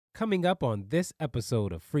Coming up on this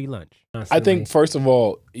episode of Free Lunch. I think first of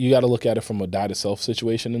all, you got to look at it from a die to self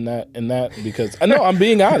situation in that because I know I'm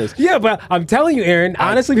being honest. Yeah, but I'm telling you, Aaron,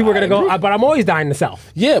 honestly, people are going to go, but I'm always dying to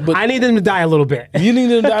self. Yeah, but I need them to die a little bit. You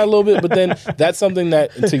need them to die a little bit, but then that's something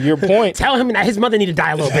that, to your point. Tell him that his mother need to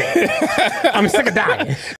die a little bit. I'm sick of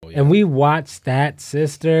dying. And we watched that,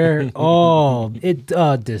 sister. Oh, it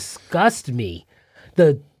disgusts me.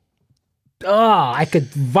 I could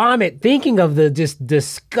vomit thinking of the just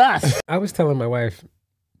disgust. I was telling my wife,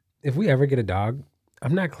 if we ever get a dog,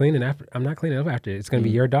 I'm not cleaning up after it. It's gonna be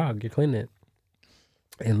your dog. You're cleaning it.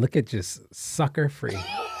 And look at just sucker free.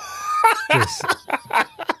 Just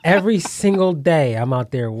every single day I'm out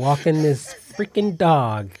there walking this freaking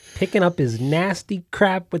dog, picking up his nasty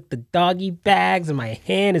crap with the doggy bags, and my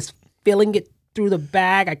hand is feeling it through the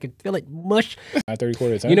bag. I could feel it mush.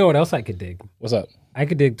 30-quarter. You know what else I could dig? What's up? I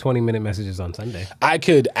could dig 20-minute messages on Sunday. I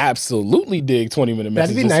could absolutely dig 20-minute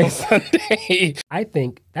messages. That'd be nice. On Sunday. I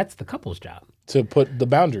think that's the couple's job. To put the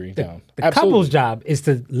boundary down. The couple's job is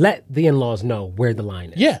to let the in-laws know where the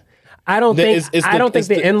line is. Yeah. I don't think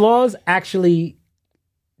the in-laws actually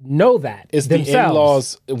know that it's themselves. The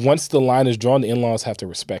in-laws, once the line is drawn, the in-laws have to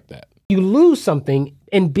respect that. You lose something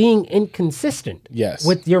in being inconsistent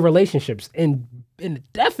with your relationships and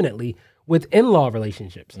definitely with in-law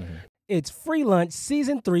relationships. Mm-hmm. It's Free Lunch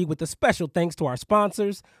Season 3 with a special thanks to our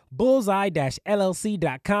sponsors,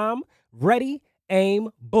 Bullseye-LLC.com, Ready, Aim,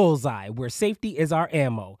 Bullseye, where safety is our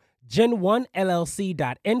ammo,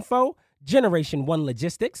 Gen1LLC.info, Generation 1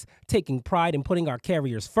 Logistics, taking pride in putting our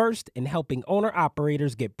carriers first and helping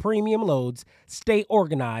owner-operators get premium loads, stay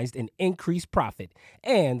organized, and increase profit,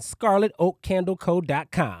 and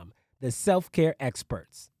ScarletOakCandleCo.com, the self-care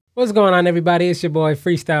experts. What's going on, everybody? It's your boy,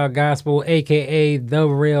 Freestyle Gospel, a.k.a. The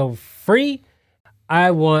Real Free.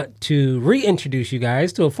 I want to reintroduce you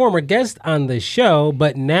guys to a former guest on the show,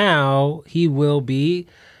 but now he will be,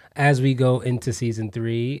 as we go into Season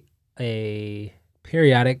 3, a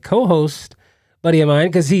periodic co-host buddy of mine,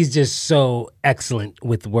 because he's just so excellent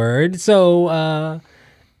with words. So,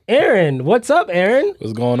 Aaron, what's up, Aaron?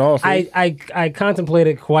 What's going on? I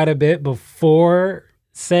contemplated quite a bit before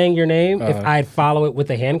saying your name if I'd follow it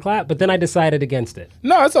with a hand clap, but then I decided against it.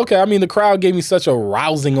 No, it's okay. I mean, the crowd gave me such a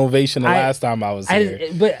rousing ovation the last time I was here.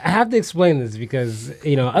 But I have to explain this because,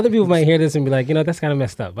 other people might hear this and be like, that's kind of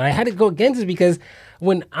messed up. But I had to go against it because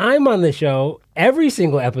when I'm on the show, every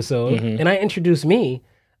single episode, and I introduce me,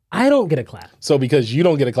 I don't get a clap. So because you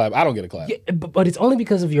don't get a clap, I don't get a clap. Yeah, but it's only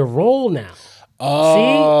because of your role now. Oh, see?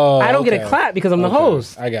 I don't get a clap because I'm the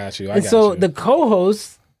host. I got you. So the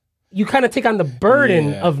co-host, you kind of take on the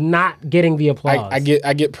burden of not getting the applause. I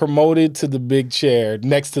get promoted to the big chair,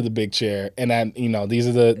 next to the big chair, and these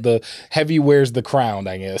are the heavy wears the crown,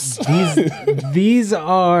 I guess. These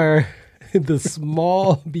are the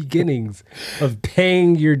small beginnings of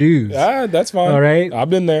paying your dues. That's fine. All right? I've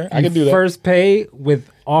been there. I can do that. First pay with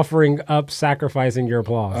offering up, sacrificing your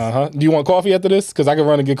applause. Do you want coffee after this? Because I can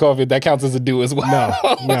run and get coffee. That counts as a due as well.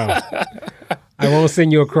 No. I won't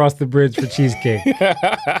send you across the bridge for cheesecake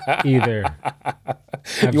either.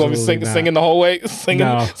 You want me singing the whole way? Singing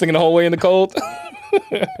the whole way in the cold?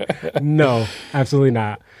 No, absolutely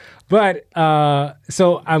not. But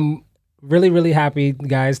so I'm really, really happy,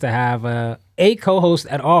 guys, to have a co-host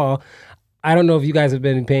at all. I don't know if you guys have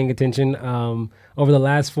been paying attention. Over the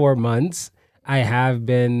last 4 months, I have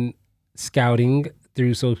been scouting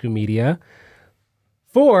through social media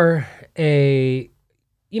for a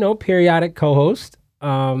periodic co-host,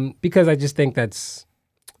 because I just think it's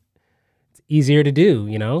easier to do,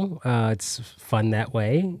 it's fun that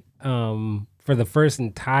way. For the first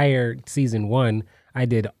entire Season 1, I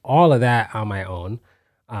did all of that on my own,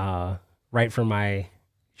 right from my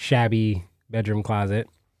shabby bedroom closet.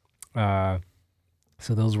 So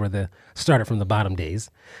those were started from the bottom days.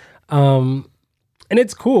 And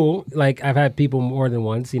it's cool. Like, I've had people more than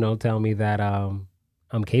once, tell me that,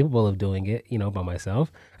 I'm capable of doing it, by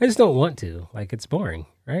myself. I just don't want to. Like, it's boring,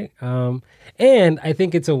 right? And I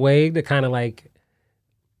think it's a way to kind of like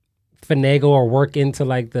finagle or work into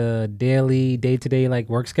like the daily, day-to-day like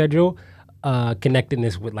work schedule.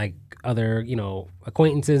 Connectedness with like other,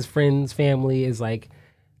 acquaintances, friends, family is like,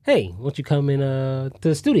 hey, why don't you come in to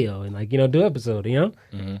the studio and like, do an episode,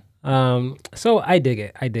 Mm-hmm. So I dig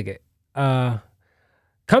it.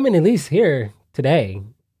 Coming at least here today.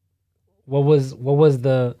 What was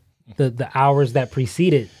the hours that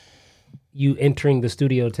preceded you entering the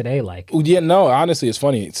studio today like? Yeah, no, honestly, it's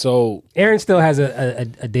funny. So Aaron still has a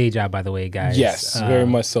day job, by the way, guys. Yes, very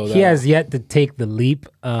much so. He has yet to take the leap,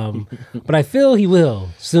 but I feel he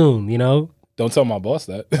will soon, Don't tell my boss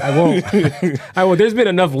that. I won't. I will. There's been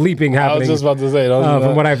enough leaping I happening. was just about to say,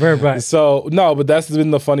 from what I've heard, but so no, but that's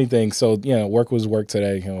been the funny thing. So work was work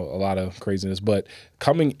today. A lot of craziness. But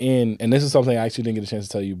coming in, and this is something I actually didn't get a chance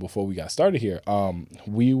to tell you before we got started here.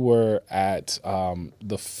 We were at I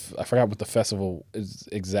forgot what the festival is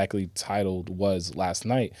exactly titled was last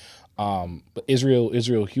night. But Israel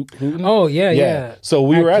Houghton. Oh yeah. So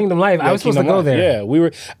we were at Kingdom Life. I was supposed to go there. Yeah, we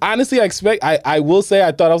were. Honestly, I will say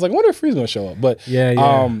I thought I was like, I wonder if Free's gonna show up. But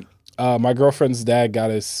my girlfriend's dad got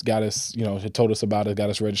us, had told us about it, got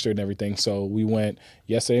us registered and everything. So we went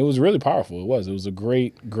yesterday. It was really powerful. It was a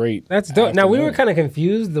great. That's dope. Afternoon. Now we were kind of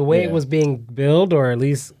confused the way it was being billed, or at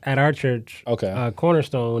least at our church,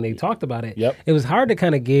 Cornerstone, when they talked about it. Yep. It was hard to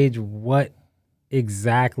kind of gauge what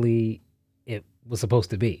exactly it was supposed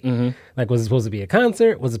to be. Mm-hmm. Like, was it supposed to be a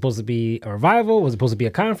concert? Was it supposed to be a revival? Was it supposed to be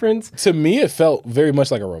a conference? To me, it felt very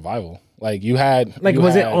much like a revival. Like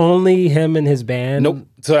was it only him and his band? Nope.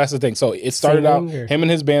 So that's the thing. So it started out, him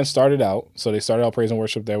and his band started out. So they started out praise and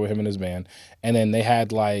worship there with him and his band. And then they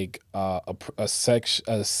had like a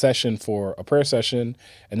session for a prayer session.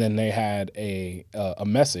 And then they had a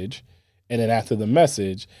message. And then after the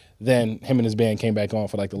message, then him and his band came back on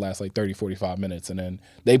for like the last like 30, 45 minutes. And then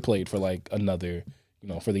they played for like another,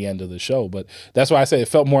 for the end of the show. But that's why I say it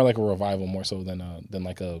felt more like a revival more so than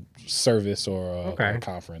like a service or a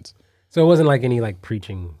conference. So it wasn't like any like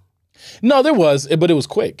preaching. No, there was, but it was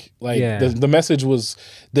quick. Like the message was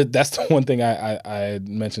that's the one thing I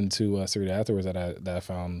mentioned to Sarita afterwards that I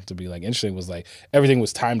found to be like interesting was like everything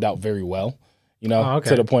was timed out very well,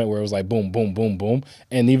 to the point where it was like boom, boom, boom, boom,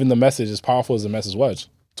 and even the message, as powerful as the message was,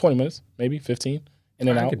 20 minutes, maybe 15, in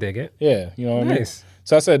and out. I could dig it. Yeah, what I mean.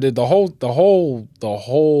 So I said the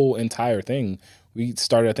whole entire thing. We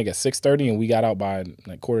started I think at 6:30 and we got out by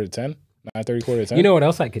like 9:30, 10. You know what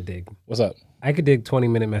else I could dig? What's up? I could dig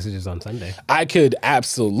 20-minute messages on Sunday. I could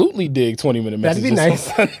absolutely dig 20-minute messages. That'd be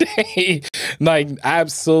nice. On Sunday. Like,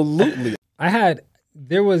 absolutely.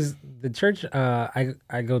 There was the church I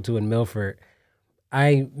go to in Milford.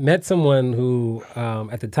 I met someone who,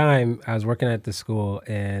 at the time, I was working at the school,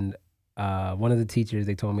 and one of the teachers,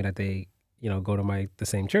 they told me that they, go to the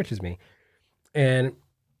same church as me. And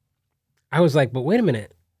I was like, but wait a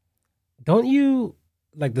minute. Don't you...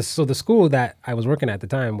 the school that I was working at the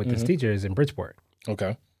time with this teacher is in Bridgeport.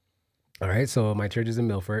 Okay. All right. So my church is in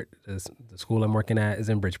Milford. The school I'm working at is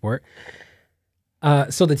in Bridgeport.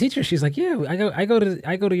 So the teacher, she's like, yeah, I go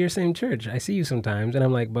to your same church. I see you sometimes. And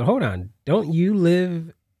I'm like, but hold on, don't you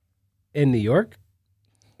live in New York?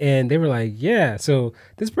 And they were like, yeah. So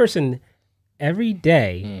this person every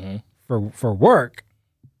day for work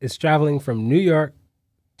is traveling from New York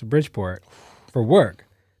to Bridgeport for work.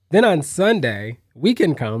 Then on Sunday,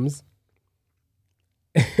 weekend comes,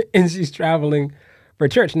 and she's traveling for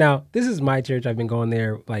church. Now, this is my church. I've been going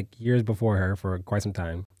there like years before her for quite some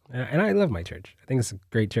time. And I love my church. I think it's a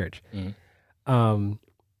great church. But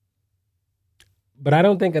I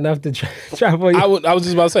don't think enough to travel. I was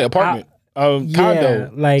just about to say apartment,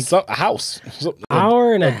 condo, like a house.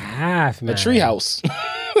 Hour and a half, man. A tree house.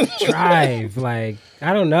 Drive. Like,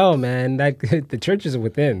 I don't know, man. Like, the church is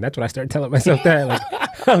within. That's what I started telling myself that. Like,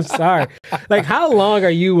 I'm sorry. Like, how long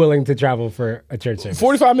are you willing to travel for a church service?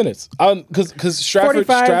 45 minutes. Because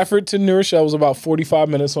Stratford to New Rochelle was about 45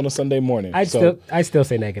 minutes on a Sunday morning. I still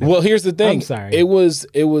say negative. Well, here's the thing. I'm sorry. It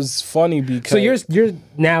was funny because. So you're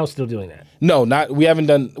now still doing that? No, we haven't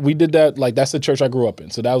done. We did that. Like, that's the church I grew up in.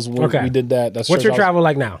 So that was when we did that. What's your travel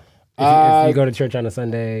like now? If you go to church on a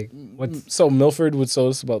Sunday, so Milford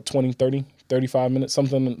it's about 20, 30, 35 minutes,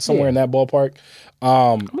 somewhere in that ballpark.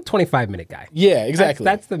 I'm a 25-minute guy. Yeah, exactly.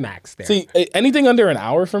 That's the max there. See, anything under an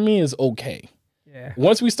hour for me is okay. Yeah.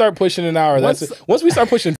 Once we start pushing an hour, once we start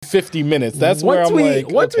pushing 50 minutes, that's where I'm like.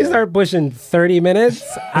 Once we start pushing 30 minutes,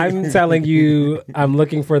 I'm telling you, I'm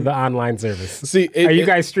looking for the online service. See, are you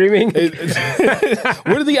guys streaming? What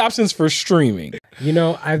are the options for streaming?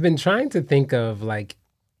 I've been trying to think of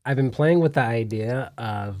I've been playing with the idea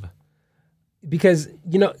of, because,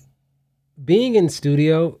 being in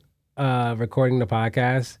studio, recording the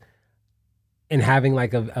podcast and having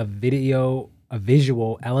like a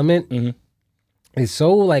visual element is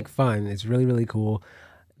so fun. It's really, really cool.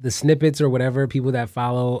 The snippets or whatever, people that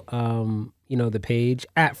follow, the page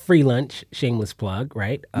at Free Lunch, shameless plug,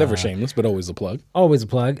 right? Never shameless, but always a plug. Always a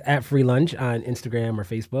plug at Free Lunch on Instagram or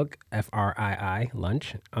Facebook, FRII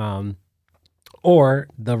Lunch. Or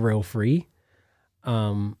The Real Free.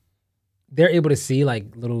 They're able to see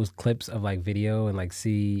little clips of video and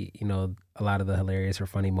see, a lot of the hilarious or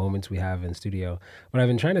funny moments we have in studio. But I've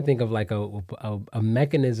been trying to think of a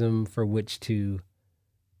mechanism for which to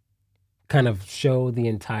kind of show the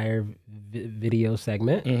entire video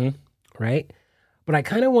segment, right? But I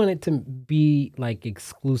kind of want it to be like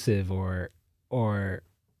exclusive or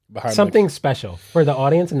behind something special for the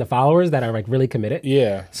audience and the followers that are like really committed.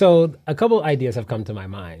 Yeah. So a couple ideas have come to my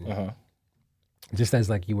mind, just as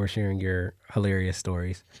like you were sharing your hilarious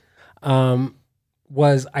stories.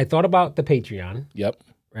 Was I thought about the Patreon? Yep.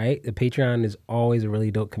 Right. The Patreon is always a really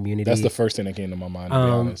dope community. That's the first thing that came to my mind, to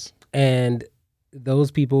be honest. And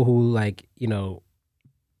those people who like, you know,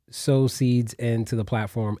 sow seeds into the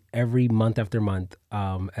platform every month after month,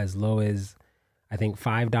 as low as I think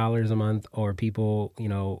 $5 a month, or people, you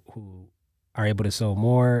know, who are able to sow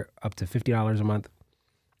more up to $50 a month.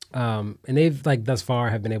 And they've like thus far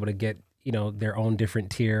have been able to get, you know, their own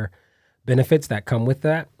different tier benefits that come with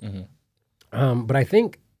that. But I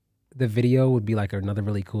think the video would be like another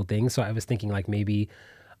really cool thing. So I was thinking like maybe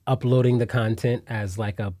uploading the content as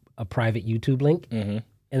like a private YouTube link, and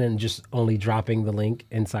then just only dropping the link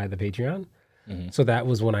inside the Patreon. So that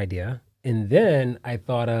was one idea. And then I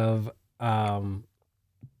thought of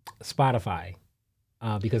Spotify,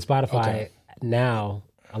 because Spotify now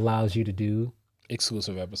allows you to do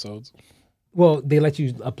exclusive episodes. Well, they let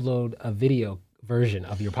you upload a video version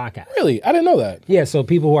of your podcast. Really? I didn't know that. Yeah, so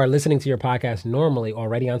people who are listening to your podcast normally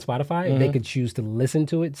already on Spotify, they could choose to listen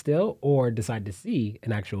to it still or decide to see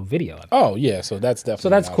an actual video of it. Oh, yeah, so that's definitely So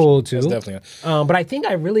that's cool too. That's definitely but I think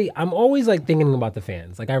I'm always like thinking about the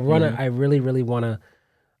fans. Like I really, really want to,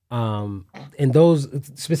 and those,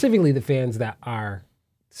 specifically the fans that are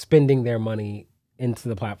spending their money into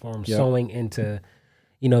the platform, sowing into,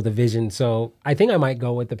 you know, the vision. So I think I might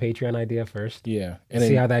go with the Patreon idea first. Yeah. And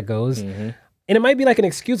see how that goes. And it might be like an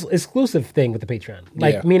exclusive thing with the Patreon.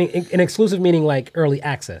 Like meaning an exclusive meaning like early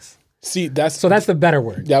access. See, that's the better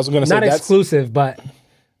word. Yeah, I was going to say not exclusive, but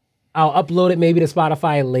I'll upload it maybe to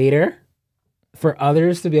Spotify later for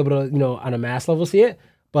others to be able to, you know, on a mass level see it,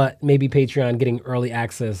 but maybe Patreon getting early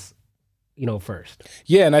access, you know, first.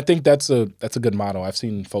 Yeah, and I think that's a good model. I've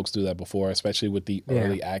seen folks do that before, especially with the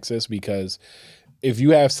early access, because if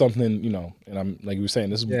you have something, you know, and I'm like you were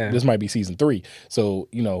saying, this might be season 3. So,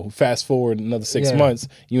 you know, fast forward another 6 months,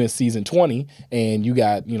 you in season 20 and you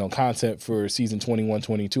got, you know, content for season 21,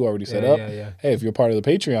 22 already set up. Hey, if you're part of the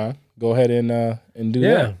Patreon, go ahead and do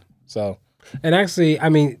that. So, and actually, I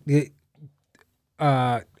mean,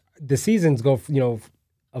 the seasons go, you know,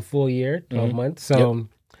 a full year, 12 months. So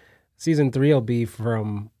season 3 will be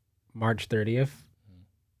from March 30th.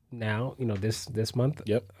 Now, you know, this month,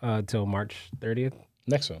 till March 30th.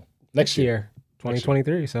 Next year,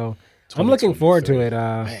 2023. So I'm looking forward to it.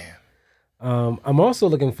 I'm also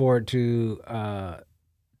looking forward to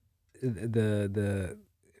the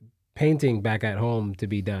painting back at home to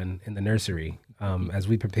be done in the nursery, as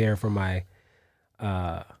we prepare for my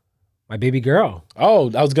baby girl.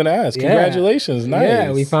 Oh, I was gonna ask. Congratulations! Nice.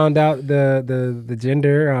 Yeah, we found out the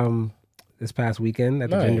gender this past weekend at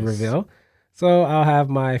the gender reveal. So I'll have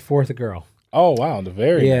my 4th girl. Oh, wow.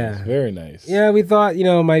 Very nice. Very nice. Yeah, we thought, you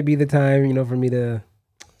know, it might be the time, you know, for me to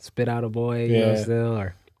spit out a boy, you know, still,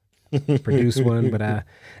 or produce one. But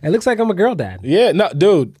it looks like I'm a girl dad. Yeah, no,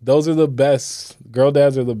 dude, those are the best. Girl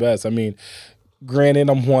dads are the best. I mean, granted,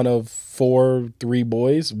 I'm one of 3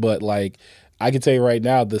 boys, but like, I can tell you right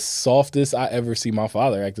now, the softest I ever see my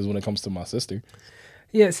father act is when it comes to my sister.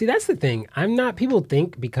 Yeah, see, that's the thing. I'm not, people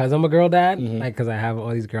think because I'm a girl dad, like, because I have all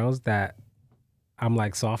these girls that I'm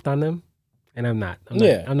like soft on them, and I'm not.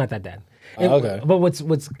 I'm not that dad. Okay. But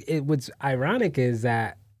what's ironic is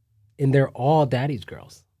that, and they're all daddy's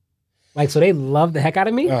girls, like, so they love the heck out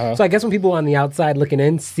of me. So I guess when people on the outside looking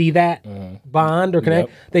in see that bond or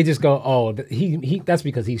connect, they just go, "Oh, he that's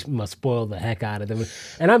because he must spoil the heck out of them."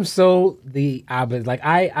 And I'm so the opposite. Like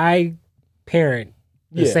I parent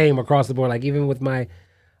the same across the board. Like even with my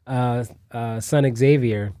son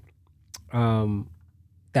Xavier.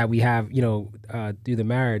 That we have, you know, through the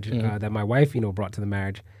marriage, that my wife, you know, brought to the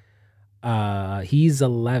marriage. He's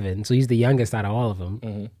 11, so he's the youngest out of all of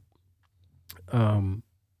them.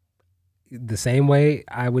 The same way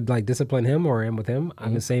I would like discipline him or am with him,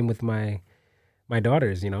 I'm the same with my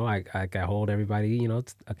daughters. You know, I hold everybody, you know,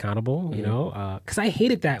 accountable. You know, because I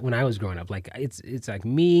hated that when I was growing up. Like it's like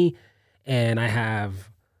me, and I have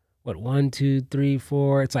 1, 2, 3,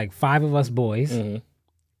 4. It's like 5 of us boys, and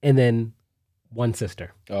then 1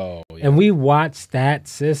 sister. Oh, yeah. And we watched that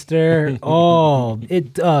sister. Oh,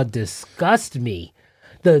 it disgusts me.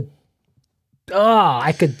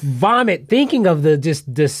 I could vomit thinking of the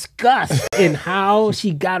just disgust in how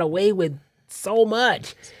she got away with so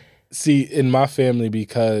much. See, in my family,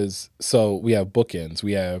 because so we have bookends.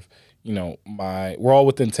 We have, you know, we're all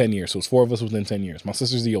within 10 years. So it's 4 of us within 10 years. My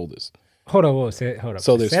sister's the oldest. Hold on. Hold up.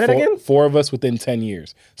 So there's four of us within 10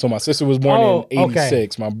 years. So my sister was born in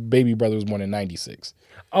 86. Okay. My baby brother was born in 96.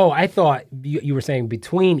 Oh, I thought you were saying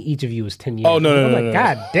between each of you is 10 years. Oh, no. I'm like,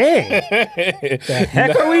 God dang. The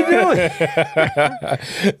heck are we doing?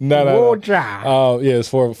 No. Yeah, it's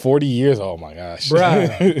for 40 years. Oh, my gosh.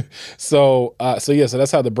 Bruh. So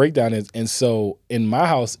that's how the breakdown is. And so in my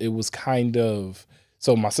house, it was kind of,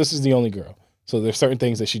 so my sister's the only girl. So there's certain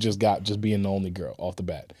things that she just got just being the only girl off the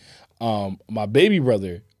bat. My baby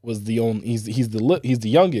brother was the only, he's the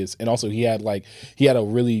youngest, and also he had a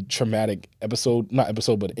really traumatic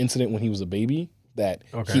incident when he was a baby that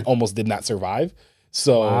he almost did not survive.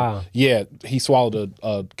 So yeah, he swallowed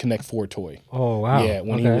a Connect 4 toy. Oh wow. Yeah,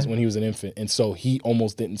 when he was an infant, and so he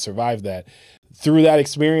almost didn't survive that. Through that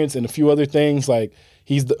experience and a few other things, like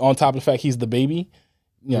on top of the fact he's the baby.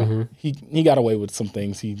 You know, he got away with some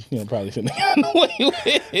things he probably shouldn't have gotten away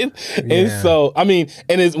with. And so, I mean,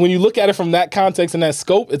 when you look at it from that context and that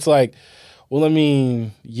scope, it's like, well, I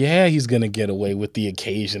mean, yeah, he's gonna get away with the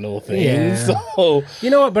occasional thing. Yeah. So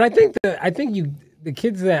you know what? But I think the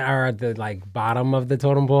kids that are at the like bottom of the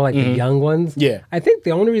totem pole, like the young ones, I think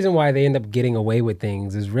the only reason why they end up getting away with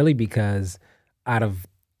things is really because out of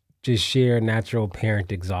just sheer natural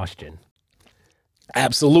parent exhaustion.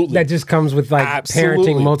 Absolutely. That just comes with like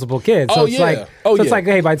parenting multiple kids. So it's like,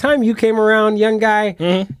 hey, by the time you came around, young guy,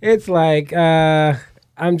 it's like, I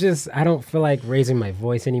don't feel like raising my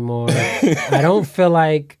voice anymore. I don't feel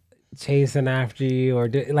like chasing after you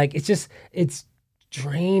it's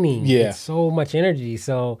draining. Yeah. It's so much energy.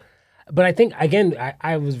 So, but I think, again,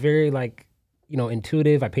 I was very like,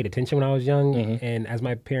 intuitive. I paid attention when I was young and as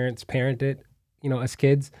my parents parented, us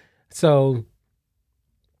kids. So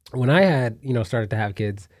when I had, started to have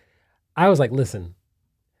kids, I was like, listen,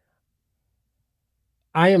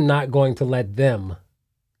 I am not going to let them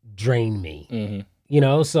drain me.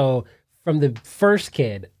 So from the first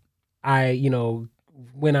kid, I,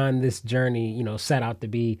 went on this journey, set out to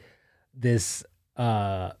be this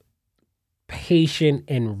patient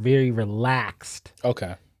and very relaxed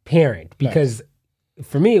parent. Because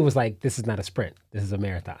for me, it was like, this is not a sprint. This is a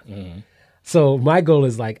marathon. So my goal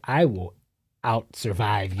is like, I will out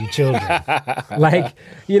survive you children. Like,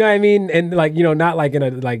 you know what I mean? And like, not like in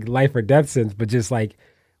a like life or death sense, but just like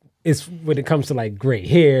it's when it comes to like gray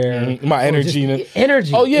hair. My energy.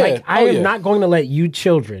 Energy. Oh yeah. Like I am not going to let you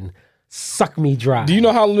children suck me dry. Do you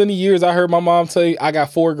know how many years I heard my mom say I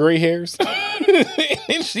got 4 gray hairs?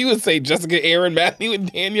 And she would say Jessica, Aaron, Matthew,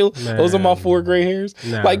 and Daniel. Man. Those are my 4 gray hairs.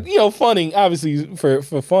 Nah. Like, funny, obviously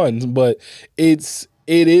for fun, but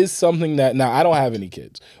it is something that, now I don't have any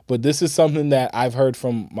kids, but this is something that I've heard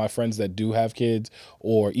from my friends that do have kids,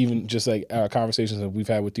 or even just like conversations that we've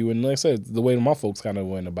had with you. And like I said, the way my folks kind of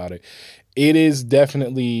went about it, it is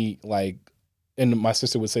definitely like, and my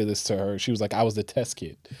sister would say this to her. She was like, I was the test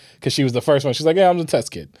kid. Because she was the first one. She's like, yeah, I'm the test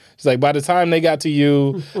kid. She's like, by the time they got to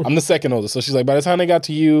you, I'm the second oldest. So she's like, by the time they got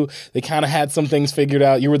to you, they kind of had some things figured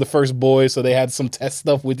out. You were the first boy, so they had some test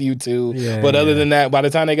stuff with you too. Yeah, but other than that, by the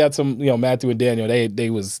time they got some, Matthew and Daniel,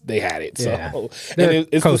 they had it. So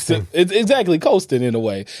it's coasting. It's exactly coasting in a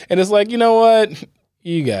way. And it's like, you know what?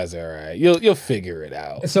 You guys are all right. You'll figure it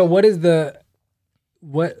out. So what is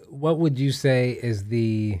what would you say is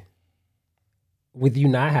with you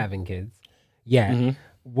not having kids yet,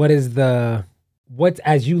 what's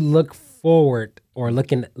as you look forward or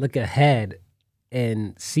look ahead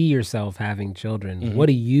and see yourself having children, what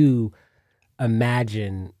do you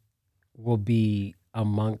imagine will be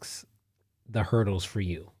amongst the hurdles for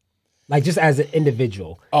you? Like just as an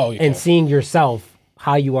individual and seeing yourself,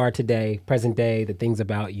 how you are today, present day, the things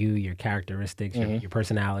about you, your characteristics, your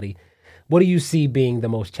personality. What do you see being the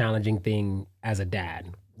most challenging thing as a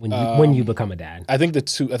dad? When you become a dad? I think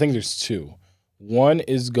there's 2. One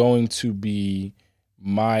is going to be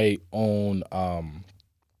my own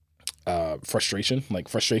frustration. Like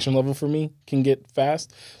frustration level for me can get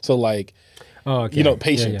fast. So like,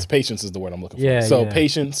 patience. Yeah. Patience is the word I'm looking for. So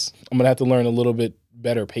patience, I'm gonna have to learn a little bit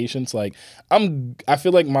better patience. Like I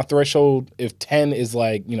feel like my threshold, if 10 is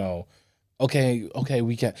like, okay,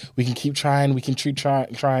 we can keep trying. We can keep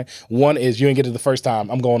trying. 1 is you ain't get it the first time.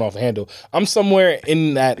 I'm going off the handle. I'm somewhere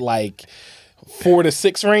in that like 4 to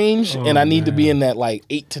 6 range, and I need to be in that like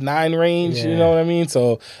 8 to 9 range. Yeah. You know what I mean?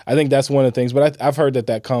 So I think that's one of the things. But I've heard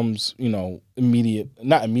that comes, not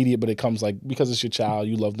immediate, but it comes like because it's your child,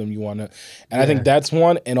 you love them, you want to. And I think that's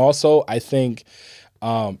one. And also I think,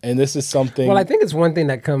 and this is something. Well, I think it's one thing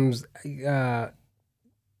that comes, not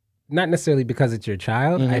necessarily because it's your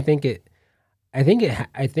child. I think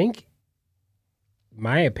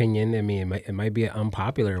my opinion, I mean, it might be an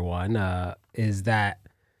unpopular one, is that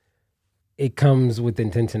it comes with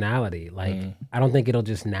intentionality. Like, I don't think it'll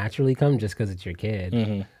just naturally come just because it's your kid.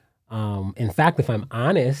 In fact, if I'm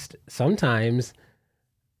honest, sometimes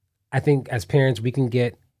I think as parents, we can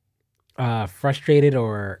get frustrated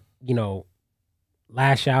or,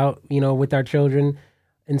 lash out, with our children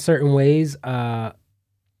in certain ways,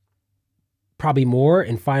 probably more,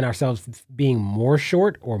 and find ourselves being more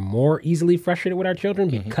short or more easily frustrated with our children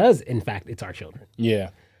because, in fact, it's our children. Yeah.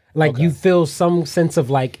 Like, you feel some sense of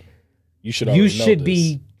like, you should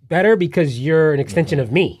be better because you're an extension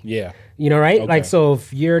of me. Yeah. Right? Okay. Like, so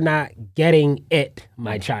if you're not getting it,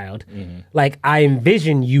 my child, like I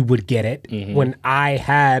envision you would get it when I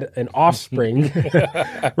had an offspring,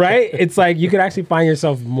 right? It's like you could actually find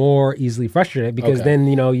yourself more easily frustrated because then,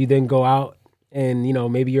 you then go out and,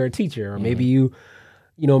 maybe you're a teacher or maybe you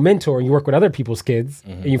mentor and you work with other people's kids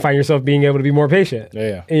and you find yourself being able to be more patient.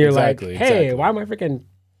 Yeah. And you're like, hey, why am I freaking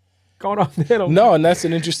going off there? No, and that's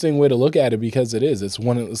an interesting way to look at it because it is. It's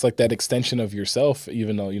like that extension of yourself,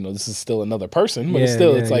 even though, this is still another person, but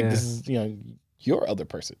it's like this is, your other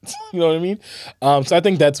person. You know what I mean? So I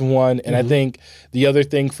think that's one. And I think the other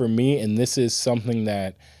thing for me, and this is something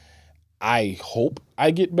that I hope I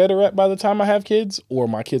get better at by the time I have kids, or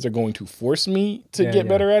my kids are going to force me to get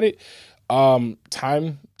better at it.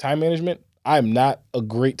 Time management. I'm not a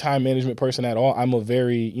great time management person at all. I'm a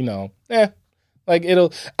very, like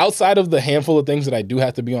outside of the handful of things that I do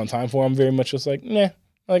have to be on time for, I'm very much just like,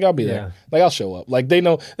 like I'll be there. Like I'll show up. Like they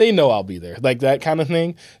know I'll be there. Like that kind of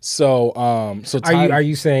thing. So, are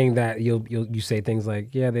you saying that you say things like,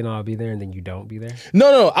 yeah, they know I'll be there, and then you don't be there?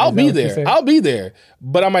 No, I'll be there. I'll be there,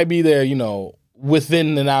 but I might be there,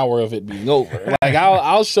 within an hour of it being over. Like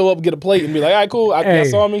I'll show up, get a plate, and be like, all right, cool. You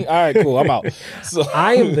saw me. All right, cool. I'm out. So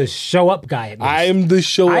I am the show up guy. I am the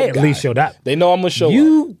show up guy. I at least showed up. They know I'm gonna show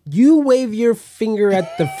up. You wave your finger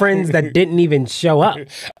at the friends that didn't even show up.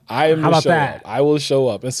 I am the show up. I will show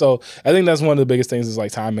up. And so I think that's one of the biggest things is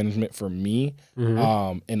like time management for me,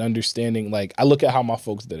 and understanding. Like I look at how my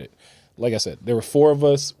folks did it. Like I said, there were 4 of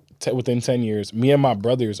us within 10 years. Me and my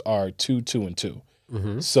brothers are 2, 2, and 2.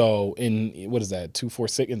 So in what is that 2, 4,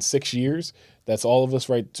 6 in 6 years, that's all of us,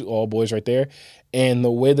 right? All boys right there. And the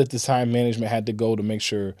way that the time management had to go to make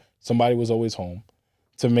sure somebody was always home,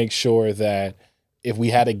 to make sure that if we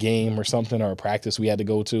had a game or something or a practice we had to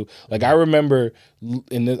go to, like I remember,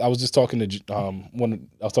 I was just talking to I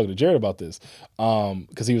was talking to Jared about this,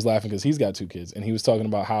 because he was laughing because he's got 2 kids, and he was talking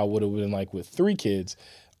about how it would have been like with 3 kids,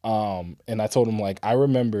 and I told him like I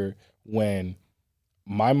remember when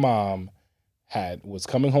my mom was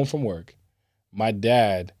coming home from work. My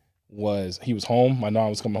dad was home. My mom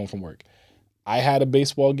was coming home from work. I had a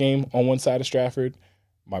baseball game on one side of Stratford.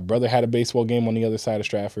 My brother had a baseball game on the other side of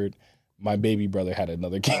Stratford. My baby brother had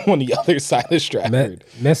another game on the other side of Stratford.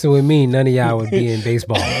 Messing with me, none of y'all would be in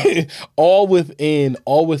baseball. all within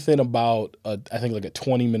about I think like a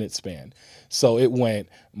 20-minute span. So it went,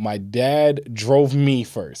 my dad drove me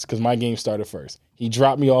first because my game started first. He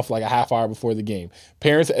dropped me off like a half hour before the game.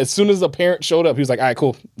 Parents, as soon as the parent showed up, he was like, all right,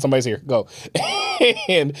 cool. Somebody's here. Go.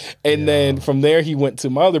 and then from there, he went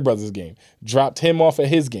to my other brother's game, dropped him off at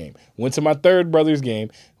his game, went to my third brother's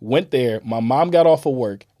game, went there. My mom got off of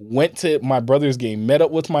work, went to my brother's game, met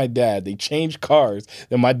up with my dad. They changed cars.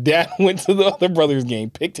 Then my dad went to the other brother's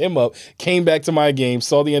game, picked him up, came back to my game,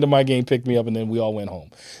 saw the end of my game, picked me up, and then we all went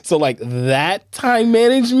home. So like that time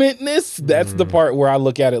managementness, that's the part where I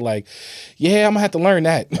look at it like, yeah, I'm gonna have to learn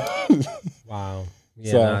that. Wow.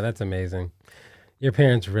 Yeah, no, that's amazing. Your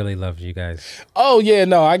parents really loved you guys. Oh yeah,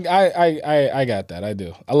 no, I got that. I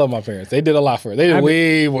do. I love my parents. They did a lot for it. They did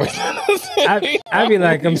way more. I'd be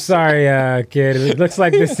like, I'm sorry, kid. It looks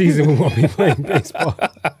like this season we won't be playing baseball.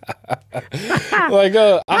 Like,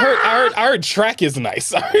 I heard track is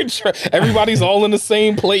nice. I heard everybody's all in the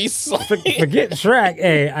same place. Forget track.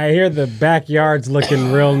 Hey, I hear the backyard's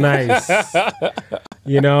looking real nice. I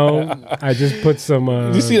just put some.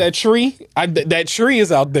 You see that tree? That tree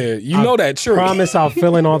is out there. You know that tree. Promise I'll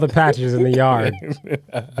fill in all the patches in the yard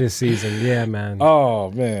this season. Yeah, man.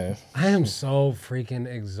 Oh man, I am so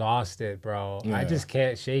freaking exhausted, bro. Yeah. I just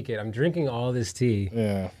can't shake it. I'm drinking all this tea.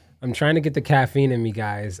 Yeah. I'm trying to get the caffeine in me,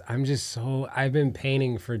 guys. I've been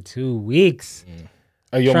painting for 2 weeks.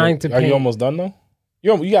 Are you almost done though?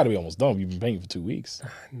 You got to be almost done. You've been painting for 2 weeks.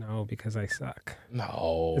 No, because I suck.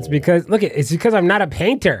 No. It's because I'm not a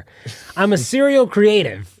painter. I'm a serial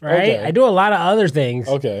creative, right? Okay. I do a lot of other things.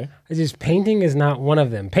 Okay. It's just painting is not one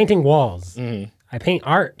of them. Painting walls. I paint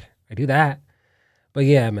art. I do that. But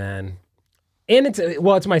yeah, man. And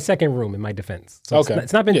it's my second room in my defense. So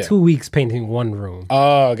it's not been 2 weeks painting one room.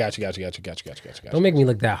 Oh, gotcha. Don't make me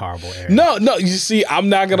look that horrible, Aaron. No, you see, I'm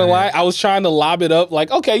not gonna lie. I was trying to lob it up like,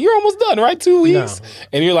 okay, you're almost done, right? 2 weeks,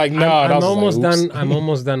 and you're like, no, I'm almost done. I'm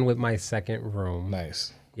almost done with my second room.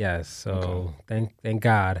 Nice. Yes. So thank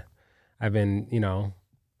God, I've been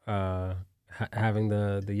having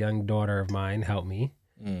the young daughter of mine help me.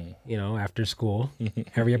 After school,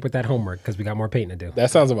 hurry up with that homework because we got more painting to do.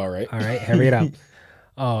 That sounds about right. All right, hurry it up.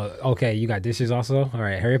 Oh, okay. You got dishes also. All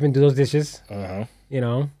right, hurry up and do those dishes. And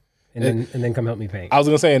then come help me paint. I was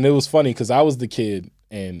gonna say, and it was funny because I was the kid,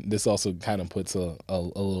 and this also kind of puts a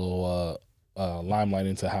little limelight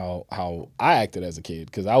into how I acted as a kid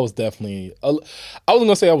because I was definitely I wasn't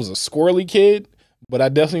gonna say I was a squirrely kid, but I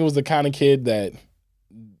definitely was the kind of kid that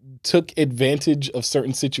took advantage of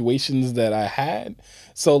certain situations that I had.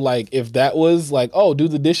 So like if that was like, oh, do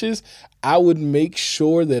the dishes, I would make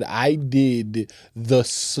sure that I did the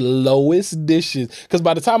slowest dishes because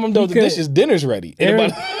by the time I'm done with the dishes, dinner's ready.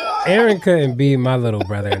 Aaron couldn't be my little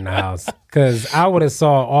brother in the house because I would have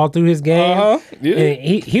saw all through his game. And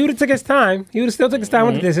he would have took his time. He would have still took his time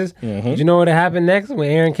with the dishes. But you know what happened next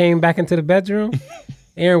when Aaron came back into the bedroom?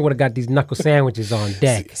 Aaron would have got these knuckle sandwiches on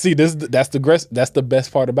deck. See, that's the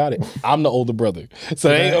best part about it. I'm the older brother, so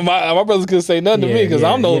my brothers couldn't say nothing to me because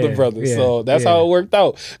I'm the older brother. So that's how it worked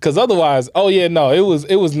out. Because otherwise,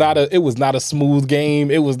 it was not a smooth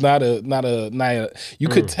game. It was not a. You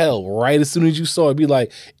could tell right as soon as you saw it. Be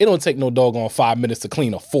like, it don't take no doggone 5 minutes to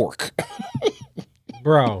clean a fork,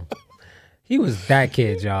 bro. He was that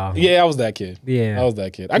kid, y'all. Yeah, I was that kid. Yeah, I was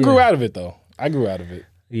that kid. I grew out of it though. I grew out of it.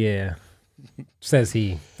 Yeah. Says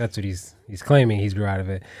he. That's what he's claiming. He's grew out of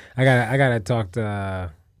it. I gotta talk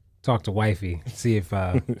to wifey, see if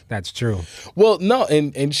that's true. Well, no,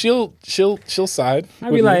 and she'll side.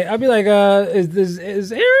 I'll be like,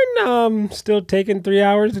 is Aaron still taking 3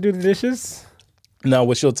 hours to do the dishes? No,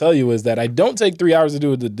 what she'll tell you is that I don't take 3 hours to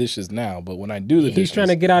do the dishes now, but when I do the dishes, he's trying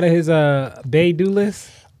to get out of his bay-do list.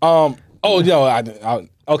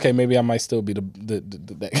 Okay, maybe I might still be the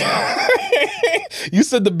You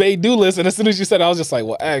said the Bay-do list, and as soon as you said it, I was just like,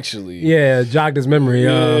 well, actually. Yeah, jogged his memory.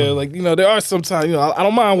 Yeah, there are sometimes, I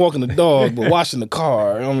don't mind walking the dog, but washing the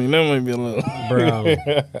car, I mean, that might be a little. Bro,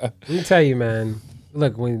 let me tell you, man.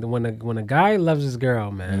 Look, when a guy loves his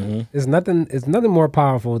girl, man, it's nothing more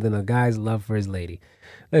powerful than a guy's love for his lady.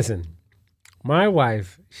 Listen, my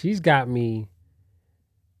wife, she's got me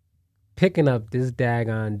picking up this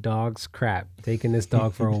daggone dog's crap, taking this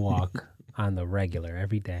dog for a walk on the regular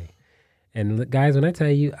every day. And guys, when I tell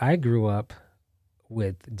you, I grew up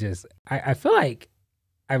with just, I feel like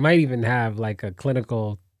I might even have like a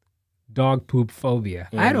clinical dog poop phobia.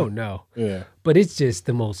 I don't know. Yeah. But it's just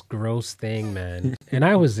the most gross thing, man. And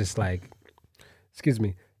I was just like, excuse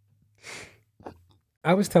me.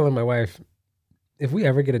 I was telling my wife, if we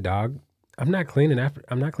ever get a dog, I'm not cleaning up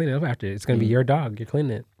after it. It's going to be your dog. You're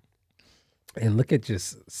cleaning it. And look at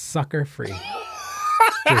just sucker free.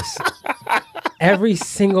 Just every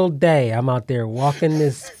single day I'm out there walking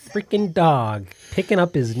this freaking dog, picking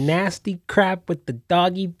up his nasty crap with the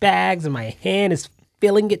doggy bags, and my hand is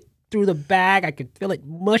feeling it through the bag. I can feel it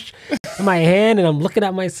mush in my hand, and I'm looking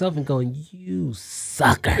at myself and going, you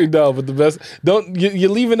sucker. No, but the best, you're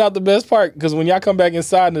leaving out the best part, because when y'all come back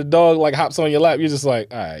inside and the dog like hops on your lap, you're just like,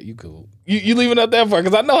 all right, you cool. You leaving out that part,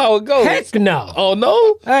 because I know how it goes. Heck no. Oh,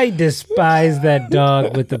 no? I despise that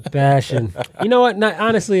dog with the passion. You know what?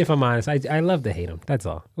 Honestly, if I'm honest, I love to hate him. That's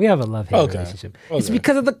all. We have a love-hate relationship. Okay. It's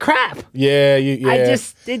because of the crap. Yeah.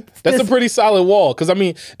 That's a pretty solid wall, because I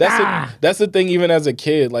mean, that's the thing. Even as a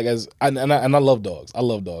kid, like I love dogs. I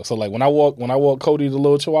love dogs. So like when I walk Cody, the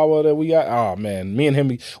little Chihuahua that we got, oh man, me and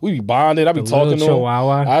him, we be bonded. I be talking to him.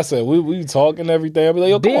 Chihuahua. I said we be talking everything. I be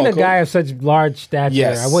like, yo, being a Cody. guy of such large stature,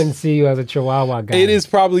 yes. I wouldn't see you as a Chihuahua guy. It is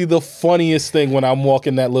probably the funniest thing when I'm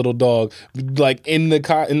walking that little dog, like in the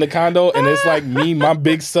condo, and it's like me, my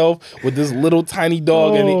big self, with this little tiny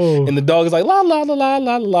dog, and the dog is like la la la la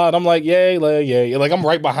la la, and I'm like yay, like I'm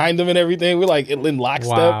right behind him and everything. We're like in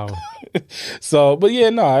lockstep. Wow. So, but yeah,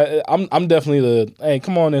 no, I'm definitely the hey,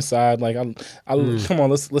 come on inside, like come on,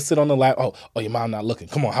 let's sit on the lap. Oh, your mom not looking.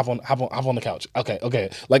 Come on, hop on the couch. Okay,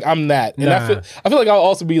 like I'm that, and I feel like I'll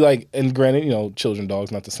also be like, and granted, children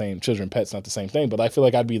dogs not the same, children pets not the same thing, but I feel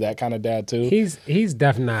like I'd be that kind of dad too. He's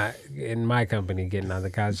definitely not in my company getting on the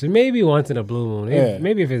couch. Maybe once in a blue moon. Yeah.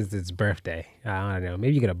 Maybe if it's his birthday. I don't know.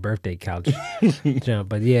 Maybe you get a birthday couch jump.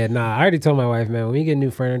 But yeah, I already told my wife, man, when we get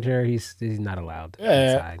new furniture, he's not allowed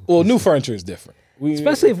inside. Well, new furniture is different.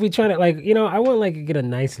 Especially if we try to I want to get a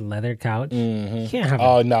nice leather couch. You can't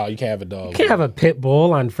have no, you can't have a dog. You can't have a pit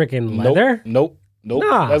bull on freaking leather. Nope. Nope.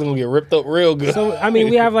 Nah. That's gonna get ripped up real good. So I mean,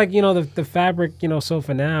 we have like the fabric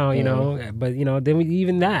sofa now, but then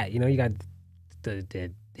even that you got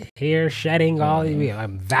the hair shedding all.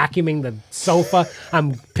 I'm vacuuming the sofa.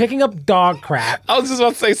 I'm picking up dog crap. I was just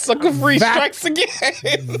about to say sucker free strikes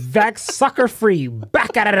again. Sucker free,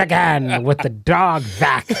 back at it again with the dog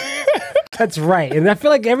vac. That's right. And I feel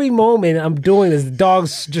like every moment I'm doing this, the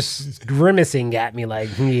dog's just grimacing at me like,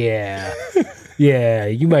 yeah,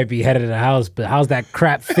 you might be headed to the house, but how's that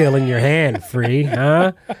crap feeling your hand, Free?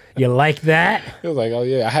 Huh? You like that? It was like, oh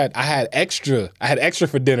yeah, I had extra. I had extra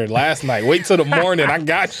for dinner last night. Wait till the morning. I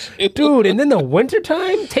got you. Dude, and then the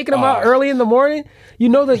wintertime, taking them out early in the morning, you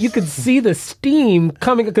know that you could see the steam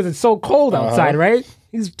coming because it's so cold outside, right?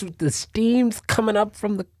 The steam's coming up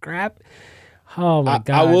from the crap. Oh my God.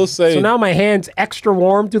 I will say. So now my hand's extra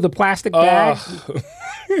warm through the plastic bag.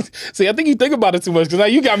 See, I think you think about it too much because now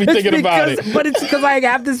you got me thinking about it. But it's because I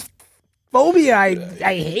have this phobia. I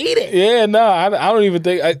hate it. Yeah, no, I don't even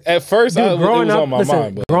think. At first, it was on my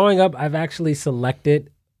mind. But growing up, I've actually selected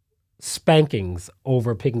spankings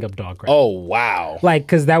over picking up dog crap. Oh, wow. Like,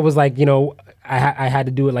 because that was like, I had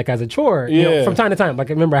to do it like as a chore from time to time. Like,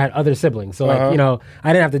 I remember I had other siblings. So, like, I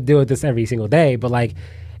didn't have to deal with this every single day. But, like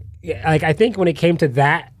I think when it came to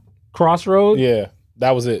that crossroad. Yeah,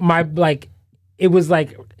 that was it. It was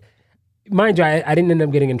like, mind you, I didn't end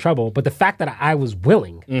up getting in trouble, but the fact that I was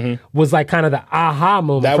willing was like kind of the aha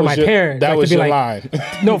moment for my parents. That like, was to be your like, line.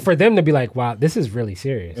 No, for them to be like, wow, this is really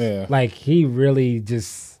serious. Yeah. Like, he really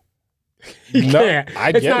just... No,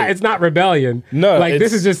 I get it. It's not rebellion. No, like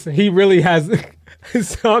this is just he really has.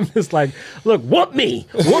 So I'm just like, look, whoop me,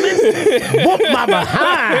 woman, whoop my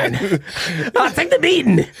behind. I'll take the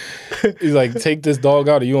beating. He's like, take this dog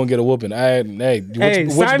out, or you won't get a whooping.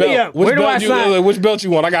 Which sign belt? me up. Which Where do belt I sign? Which belt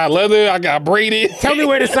you want? I got leather. I got braided. Tell me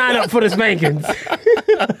where to sign up for the spankings.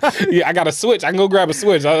 Yeah, I got a switch. I can go grab a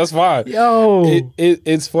switch. That's fine. Yo,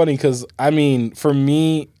 it's funny because I mean, for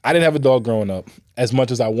me, I didn't have a dog growing up as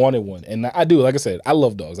much as I wanted one, and I do. Like I said, I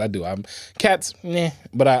love dogs. I do. I'm cats,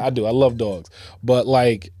 but I do. I love dogs, but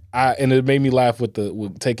like. And it made me laugh with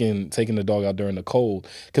taking the dog out during the cold,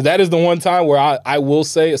 because that is the one time where I will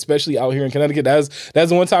say, especially out here in Connecticut, that's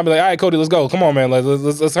the one time. Be like, all right, Cody, let's go. Come on, man,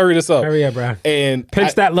 let's hurry this up. Hurry up, bro. And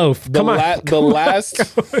pinch that loaf. Come on. The last.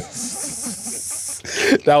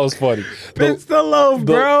 That was funny. Pinch the loaf,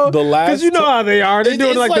 bro. The last, because you know how they are. They're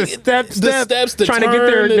doing like the steps, trying to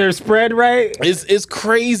get their spread right. It's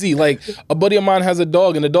crazy. Like, a buddy of mine has a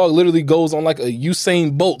dog, and the dog literally goes on like a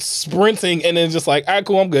Usain Bolt sprinting, and then just like, all right,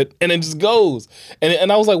 cool, I'm good, and then just goes.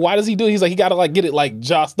 And I was like, why does he do it? He's like, he got to like get it like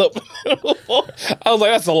jossed up. I was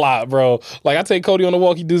like, that's a lot, bro. Like, I take Cody on the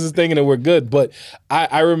walk, he does his thing, and then we're good. But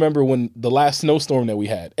I remember when the last snowstorm that we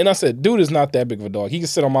had, and I said, dude is not that big of a dog. He can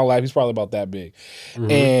sit on my lap. He's probably about that big.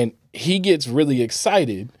 And he gets really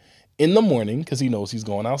excited in the morning because he knows he's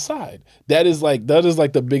going outside. That is like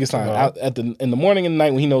the biggest time. In the morning and the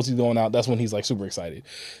night when he knows he's going out, that's when he's like super excited.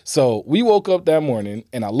 So we woke up that morning,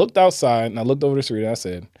 and I looked outside, and I looked over the street, and I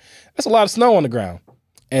said, that's a lot of snow on the ground.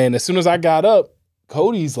 And as soon as I got up,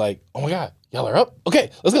 Cody's like, oh my God, y'all are up?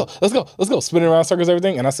 Okay, let's go. Spinning around circles,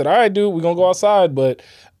 everything. And I said, all right, dude, we're going to go outside, but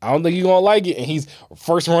I don't think you're going to like it. And he's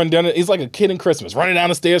first running down it. He's like a kid in Christmas, running down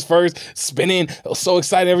the stairs first, spinning, so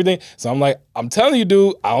excited, everything. So I'm like, I'm telling you,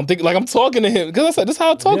 dude, I don't think, like, I'm talking to him. Because I said, this is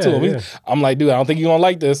how I talk to him. Yeah. I'm like, dude, I don't think you're going to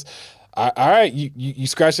like this. All right, you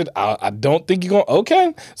scratch it. I don't think you're going to,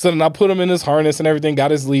 okay. So then I put him in his harness and everything, got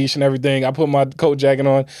his leash and everything. I put my coat jacket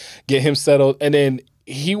on, get him settled. And then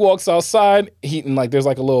he walks outside. And like there's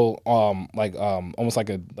like a little almost like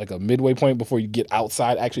a midway point before you get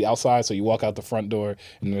outside. So you walk out the front door,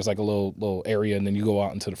 and there's like a little area, and then you go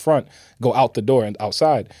out into the front, go out the door and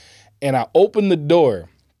outside. And I open the door,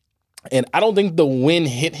 and I don't think the wind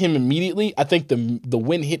hit him immediately. I think the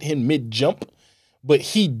wind hit him mid jump, but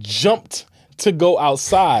he jumped to go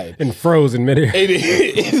outside and froze in midair.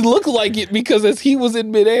 It looked like it because as he was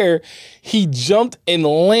in midair, he jumped and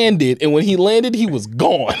landed, and when he landed, he was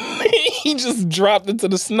gone. He just dropped into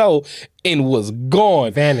the snow and was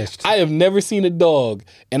gone, vanished. I have never seen a dog,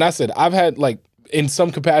 and I said I've had like in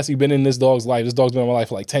some capacity been in this dog's life. This dog's been in my life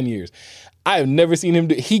for like 10 years. I have never seen him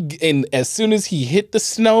and as soon as he hit the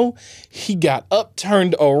snow, he got up,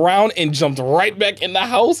 turned around, and jumped right back in the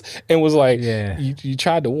house and was like, you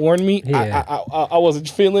tried to warn me. Yeah. I wasn't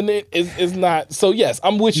feeling it. It's not. So yes,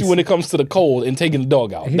 I'm with you when it comes to the cold and taking the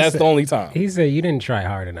dog out. That's the only time. He said, you didn't try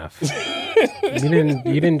hard enough.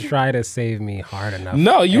 You didn't try to save me hard enough.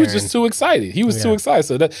 No, you was just too excited. He was too excited.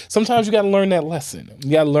 So sometimes you got to learn that lesson.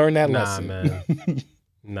 You got to learn that lesson. Man.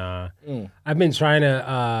 Nah. I've been trying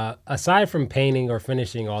to, aside from painting or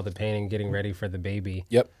finishing all the painting, getting ready for the baby.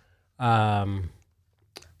 Yep.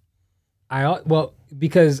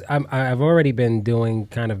 Because I've already been doing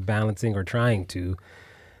kind of balancing or trying to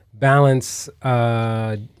balance,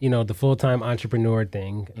 the full-time entrepreneur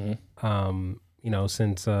thing,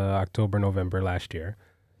 since October, November last year.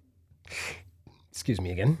 Excuse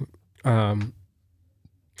me again.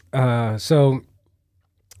 So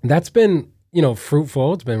that's been,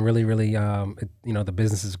 fruitful. It's been really, really, the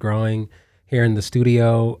business is growing here in the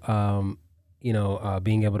studio,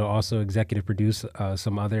 being able to also executive produce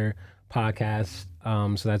some other podcasts.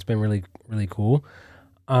 So that's been really, really cool.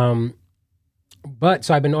 But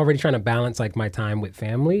so I've been already trying to balance like my time with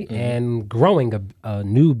family and growing a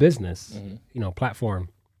new business, platform,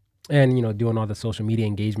 and, doing all the social media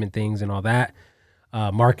engagement things and all that,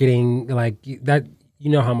 marketing like that. You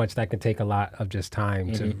know how much that can take a lot of just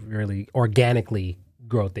time to really organically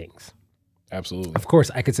grow things. Absolutely. Of course,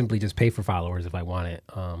 I could simply just pay for followers if I want it.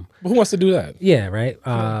 But who wants to do that? Yeah, right.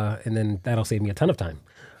 And then that'll save me a ton of time.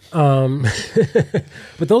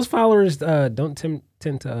 But those followers don't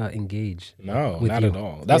tend to engage. No, not at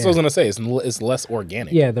all. That's what I was gonna say. It's less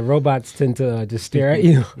organic. Yeah, the robots tend to just stare at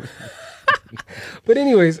you. But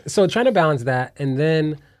anyways, so trying to balance that, and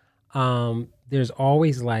then there's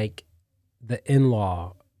always like the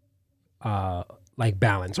in-law like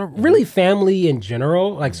balance, or really family in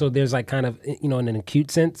general. Like, so there's like kind of, in an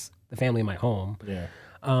acute sense, the family in my home. Yeah.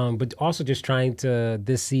 But also just trying to,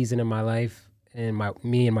 this season in my life and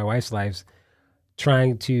me and my wife's lives,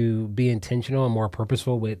 trying to be intentional and more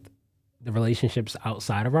purposeful with the relationships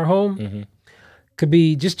outside of our home. Could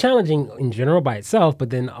be just challenging in general by itself, but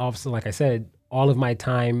then also, like I said, all of my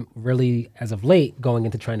time really as of late going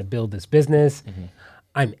into trying to build this business.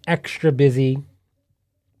 I'm extra busy.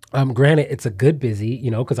 Granted, it's a good busy,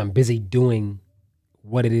 because I'm busy doing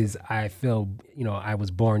what it is I feel, I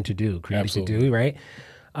was born to do, created to do, right?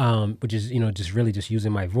 Which is, just really just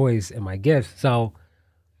using my voice and my gifts. So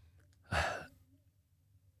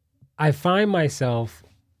I find myself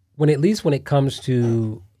when it comes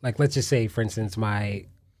to, like, let's just say, for instance, my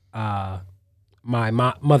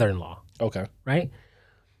mother-in-law. Okay. Right?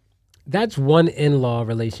 That's one in-law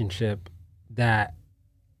relationship that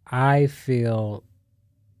I feel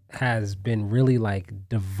has been really like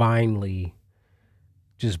divinely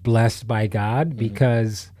just blessed by God,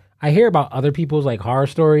 because I hear about other people's like horror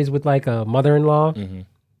stories with like a mother-in-law,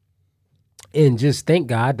 and just thank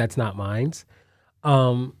God that's not mine's.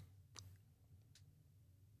 I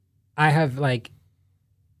have like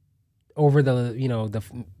over the,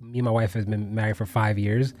 me and my wife has been married for 5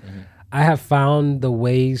 years. I have found the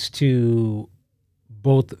ways to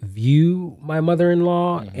both view my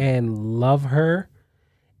mother-in-law and love her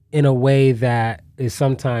in a way that is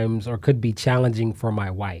sometimes or could be challenging for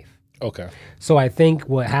my wife. Okay. So I think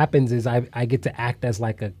what happens is I get to act as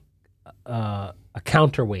like a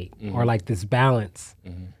counterweight or like this balance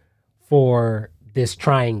for this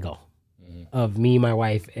triangle of me, my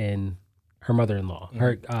wife, and her mother-in-law.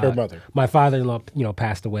 Her mother. My father-in-law,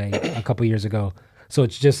 passed away a couple years ago. So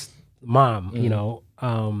it's just mom,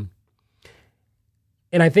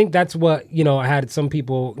 and I think that's what, I had some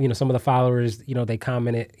people, some of the followers, they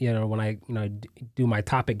commented, when I, do my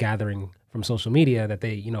topic gathering from social media that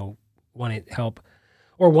they, wanted help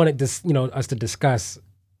or wanted this, us to discuss,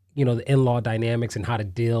 the in-law dynamics and how to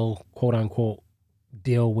deal, quote unquote,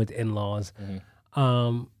 deal with in-laws.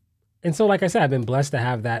 And so, like I said, I've been blessed to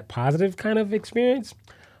have that positive kind of experience.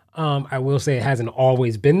 I will say it hasn't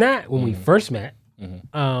always been that when we first met.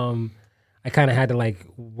 I kind of had to like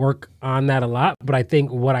work on that a lot. But I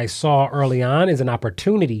think what I saw early on is an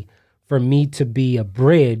opportunity for me to be a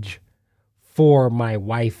bridge for my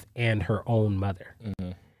wife and her own mother.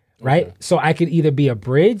 Right? Okay. So I could either be a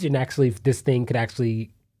bridge and actually this thing could actually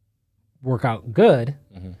work out good.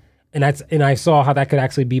 And I saw how that could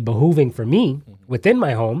actually be behooving for me within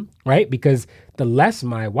my home, right? Because the less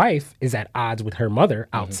my wife is at odds with her mother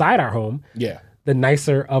outside our home, the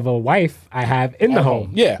nicer of a wife I have in the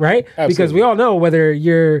home. Yeah. Right? Absolutely. Because we all know whether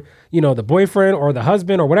you're, the boyfriend or the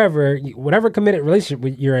husband or whatever committed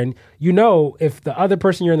relationship you're in, if the other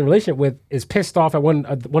person you're in the relationship with is pissed off at one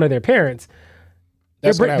of their parents,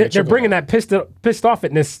 they're bringing that pissed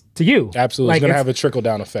offness to you. Absolutely. Like, it's going to have a trickle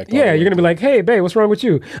down effect. Yeah. You're going to be like, hey, babe, what's wrong with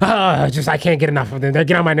you? I can't get enough of them. They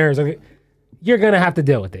get on my nerves. You're going to have to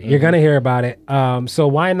deal with it. You're going to hear about it. So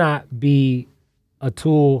why not be a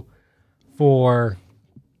tool for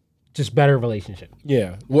just better relationship?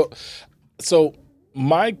 Yeah. Well, so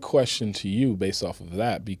my question to you based off of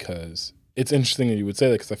that, because it's interesting that you would say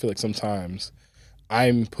that, because I feel like sometimes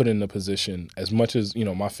I'm put in a position, as much as,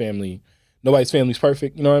 my family, nobody's family's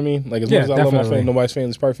perfect, you know what I mean? Like, as much as I love my family, nobody's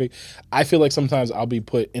family's perfect. I feel like sometimes I'll be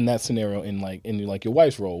put in that scenario in your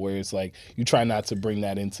wife's role, where it's like you try not to bring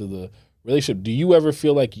that into the relationship, do you ever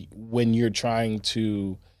feel like when you're trying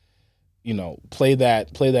to, play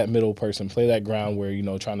that middle person, play that ground where,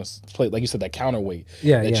 trying to play, like you said, that counterweight,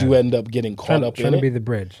 you end up getting caught up in trying to be the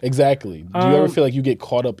bridge. Exactly. Do you ever feel like you get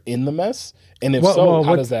caught up in the mess? And if so,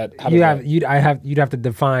 how does that? You'd have to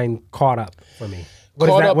define caught up for me. What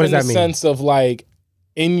caught does that up in the sense of like,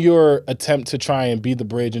 in your attempt to try and be the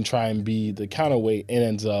bridge and try and be the counterweight, it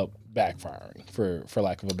ends up backfiring, for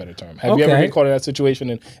lack of a better term. Have you ever been caught in that situation?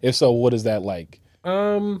 And if so, what is that like?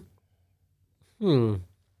 I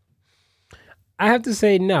have to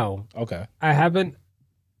say no. Okay. I haven't.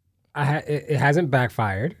 It hasn't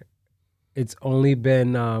backfired. It's only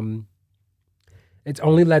been. It's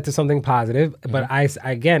only led to something positive. Mm-hmm. But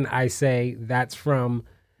I say that's from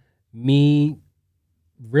me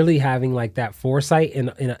really having like that foresight and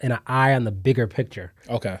an eye on the bigger picture.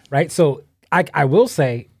 Okay. Right. So I will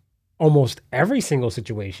say, almost every single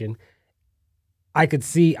situation, I could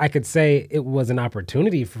say it was an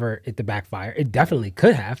opportunity for it to backfire. It definitely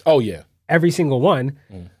could have. Oh yeah. Every single one.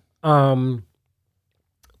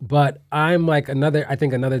 But I'm like I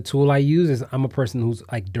think another tool I use is I'm a person who's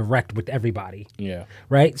like direct with everybody. Yeah.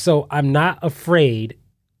 Right? So I'm not afraid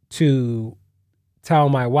to tell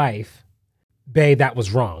my wife, babe, that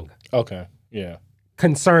was wrong. Okay. Yeah.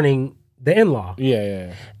 Concerning the in-law.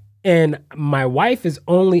 Yeah. And my wife is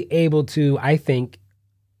only able to, I think,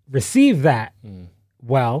 receive that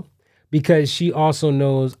well, because she also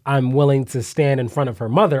knows I'm willing to stand in front of her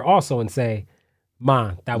mother also and say,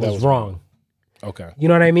 Ma, that was wrong. Okay. You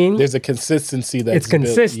know what I mean? There's a consistency that's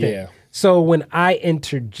consistent. Yeah. So when I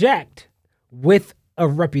interject with a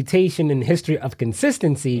reputation and history of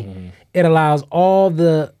consistency, it allows all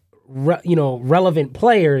the relevant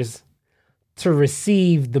players to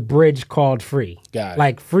receive the bridge called free. Got it.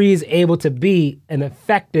 Like free is able to be an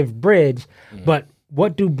effective bridge, but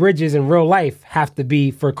what do bridges in real life have to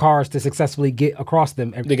be for cars to successfully get across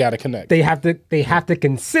them? They got to connect. They have to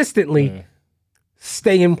consistently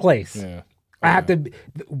stay in place. Yeah. I have to,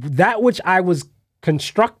 that which I was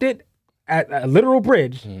constructed at a literal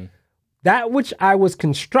bridge, that which I was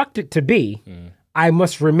constructed to be, I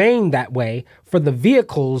must remain that way for the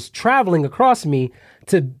vehicles traveling across me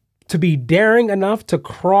to be daring enough to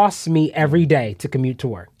cross me every day to commute to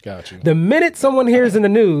work. Got you. The minute someone hears in the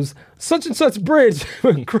news, such and such bridge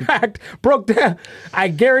cracked, broke down, I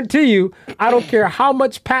guarantee you, I don't care how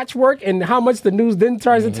much patchwork and how much the news then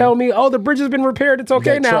tries to tell me, oh, the bridge has been repaired, it's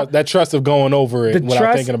okay now. That trust of going over it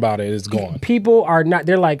without thinking about it is gone. People are not,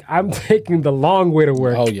 they're like, I'm taking the long way to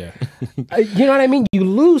work. Oh, yeah. You know what I mean? You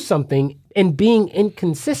lose something in being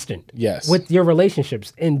inconsistent with your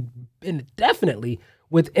relationships and definitely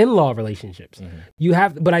with in-law relationships.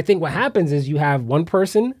 But I think what happens is you have one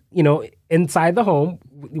person, inside the home,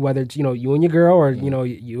 whether it's, you and your girl or,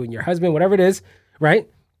 you and your husband, whatever it is, right?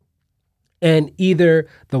 And either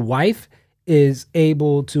the wife is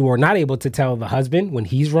able to or not able to tell the husband when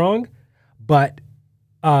he's wrong, but,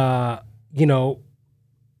 can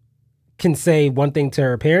say one thing to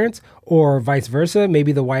her parents, or vice versa.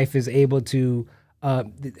 Maybe the wife is able to,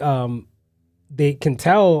 they can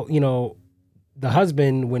tell, the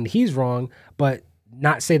husband when he's wrong, but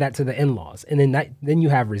not say that to the in-laws. And then you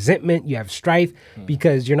have resentment, you have strife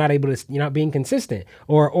because you're not being consistent.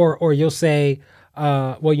 Or you'll say,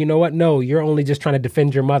 well, you know what? No, you're only just trying to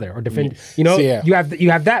defend your mother or defend, you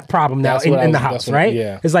have that problem now in the house, right?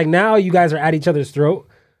 Yeah. It's like now you guys are at each other's throat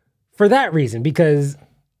for that reason, because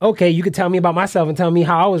okay, you could tell me about myself and tell me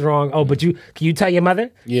how I was wrong. Oh, but can you tell your mother?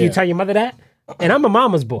 Yeah. Can you tell your mother that? And I'm a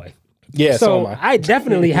mama's boy. Yeah. So I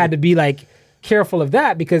definitely had to be like, careful of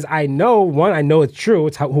that, because I know, one, I know it's true,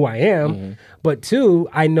 it's who I am, but two,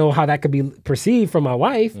 I know how that could be perceived from my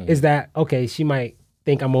wife, is that, okay, she might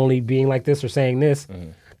think I'm only being like this or saying this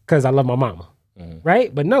because I love my mama,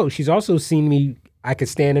 right? But no, she's also seen me, I could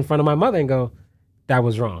stand in front of my mother and go, that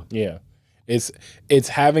was wrong. Yeah. It's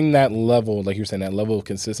having that level, like you were saying, that level of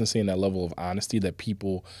consistency and that level of honesty, that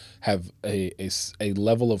people have a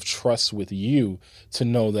level of trust with you to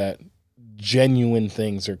know that genuine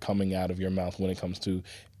things are coming out of your mouth when it comes to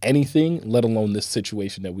anything, let alone this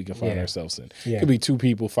situation that we can find ourselves in. It could be two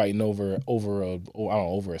people fighting over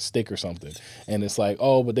a stick or something, and it's like,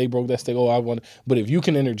 oh, but they broke that stick. Oh, I want. But if you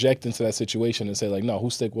can interject into that situation and say like, no,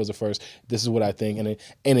 whose stick was it first? This is what I think,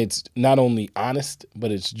 and it's not only honest,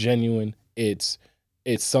 but it's genuine. It's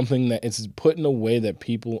something that it's put in a way that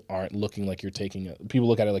people aren't looking like you're taking. People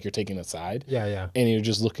look at it like you're taking a side. Yeah. And you're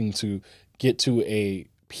just looking to get to a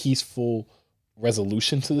peaceful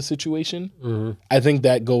resolution to the situation. I think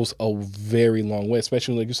that goes a very long way,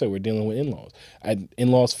 especially like you said, we're dealing with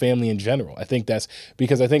in-laws, family in general. I think that's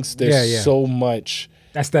because I think there's so much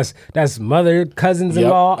That's mother,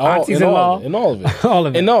 cousins-in-law, aunties-in-law. And all of it. All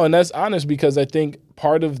of it. And no, and that's honest because I think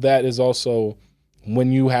part of that is also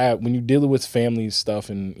when you deal with family stuff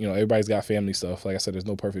and, you know, everybody's got family stuff. Like I said, there's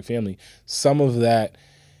no perfect family. Some of that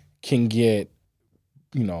can get,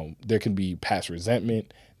 you know, there can be past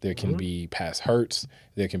resentment. There can be past hurts.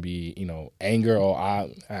 There can be, you know, anger. Or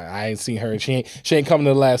I ain't seen her. She ain't coming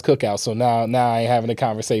to the last cookout. So now I ain't having a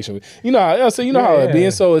conversation with, you know. How it be.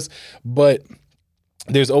 And so but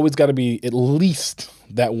there's always got to be at least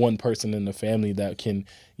that one person in the family that can,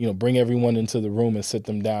 you know, bring everyone into the room and sit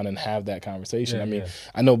them down and have that conversation. Yeah, I mean,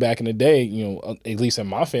 I know back in the day, you know, at least in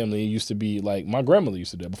my family, it used to be like my grandmother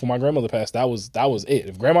used to do it. Before my grandmother passed, that was it.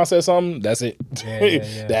 If grandma said something, that's it.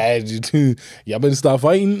 Y'all better stop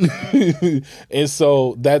fighting. And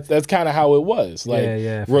so that's kind of how it was.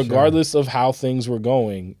 Like, regardless of how things were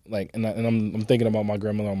going, like, and I'm thinking about my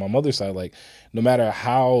grandmother on my mother's side, like, no matter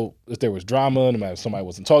how, if there was drama, no matter if somebody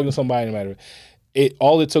wasn't talking to somebody, no matter,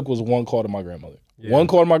 all it took was one call to my grandmother. Yeah. One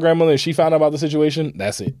call to my grandmother, and she found out about the situation,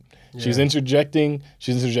 that's it. Yeah. She's interjecting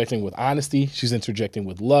with honesty, she's interjecting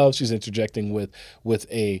with love, she's interjecting with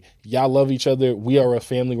y'all love each other, we are a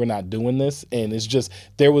family, we're not doing this. And it's just,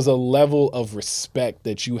 there was a level of respect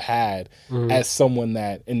that you had as someone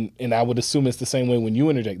that, and I would assume it's the same way when you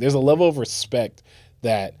interject. There's a level of respect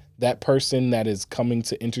that person that is coming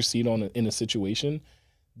to intercede in a situation,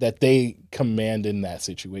 that they command in that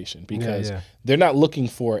situation, because they're not looking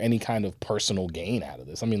for any kind of personal gain out of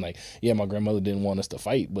this. I mean, like, my grandmother didn't want us to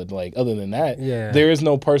fight, but like, other than that, there is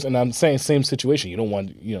no person. I'm saying same situation. You don't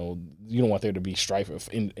want there to be strife or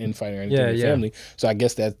infighting or anything in the family. So I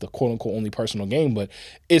guess that's the quote unquote only personal gain, but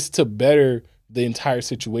it's to better the entire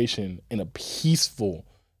situation in a peaceful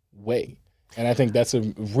way. And I think that's a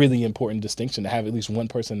really important distinction, to have at least one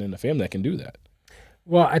person in the family that can do that.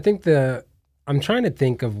 Well, I think I'm trying to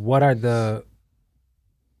think of what are the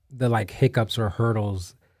like hiccups or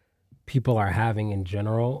hurdles people are having in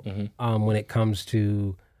general when it comes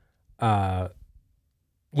to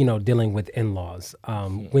dealing with in-laws.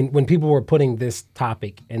 When people were putting this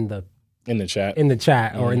topic in the chat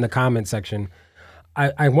or in the comment section,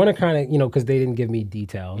 I want to kind of, because they didn't give me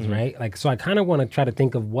details, right? Like, so I kind of want to try to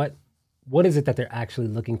think of what is it that they're actually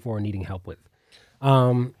looking for or needing help with.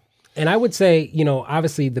 And I would say,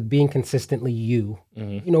 obviously the being consistently you,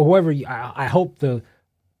 whoever I hope the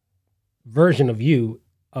version of you,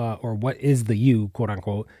 or what is the you, quote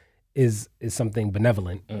unquote, is something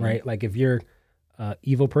benevolent, right? Like, if you're an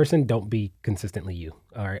evil person, don't be consistently you.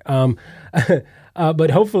 All right.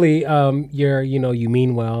 But hopefully, you're, you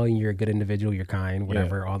mean well, and you're a good individual, you're kind,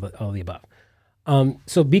 whatever, all the above.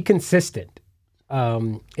 So be consistent.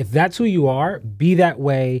 If that's who you are, be that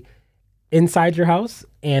way inside your house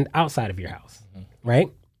and outside of your house, right?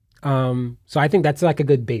 So I think that's like a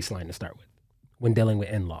good baseline to start with when dealing with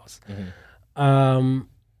in-laws.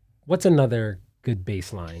 What's another good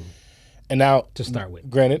baseline and now to start with?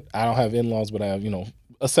 Granted, I don't have in-laws, but I have,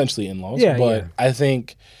 essentially in-laws. I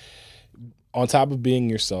think on top of being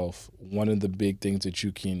yourself, one of the big things that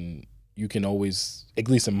you can always, at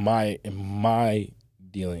least in my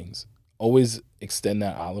dealings, always extend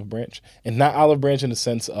that olive branch. And not olive branch in the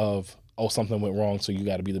sense of, something went wrong, so you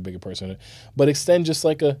got to be the bigger person. But extend just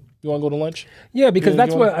like you want to go to lunch? Yeah, because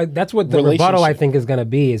that's what the rebuttal I think is going to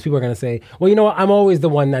be. Is people are going to say, well, you know what? I'm always the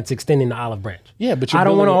one that's extending the olive branch. Yeah, but I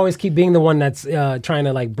don't want to always keep being the one that's trying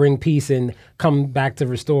to like bring peace and come back to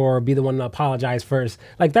restore, or be the one to apologize first.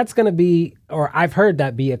 Like, that's going to be, or I've heard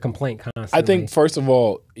that be a complaint constantly. I think first of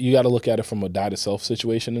all, you got to look at it from a die to self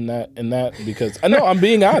situation in that because I know I'm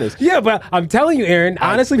being honest. Yeah, but I'm telling you, Aaron,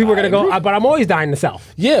 honestly, people are going to go, but I'm always dying to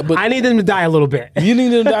self. Yeah, but I need them to die a little bit. You need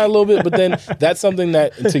them to die a little bit, but then that's something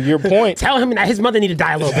that, to your point, tell him that his mother need to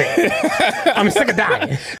die a little bit. I'm sick of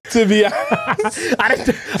dying. To be honest,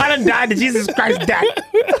 I done died to Jesus Christ's death.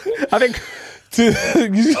 I think. You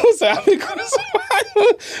gonna say I've been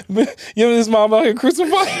crucified? This mom out here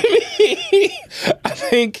crucifying me.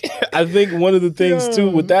 I think one of the things too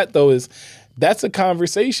with that though is that's a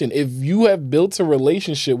conversation. If you have built a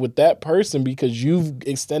relationship with that person because you've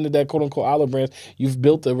extended that quote unquote olive branch, you've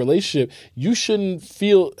built a relationship, you shouldn't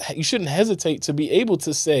hesitate to be able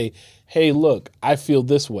to say, hey, look, I feel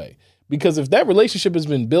this way. Because if that relationship has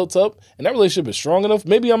been built up and that relationship is strong enough,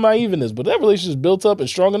 maybe I'm naive in this, but that relationship is built up and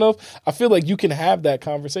strong enough, I feel like you can have that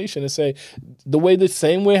conversation and say, the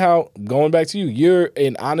same way how, going back to you, you're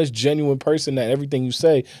an honest, genuine person that everything you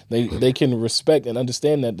say, they can respect and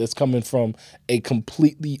understand that's coming from a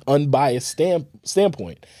completely unbiased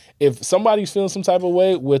standpoint. If somebody's feeling some type of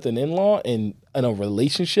way with an in-law and a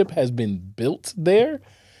relationship has been built there,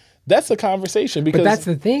 That's a conversation. Because but that's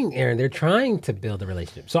the thing, Aaron. They're trying to build a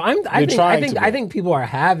relationship. So I think people are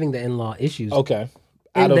having the in-law issues. Okay.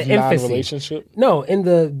 Out of non-relationship? No, in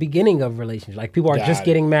the beginning of relationship. Like people are just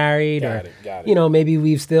getting married Got it. You know, maybe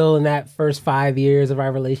we've still in that first 5 years of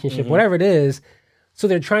our relationship, whatever it is. So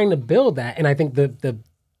they're trying to build that. And I think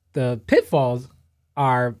the pitfalls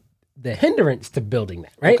are the hindrance to building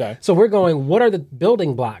that, right? Okay. So we're going, what are the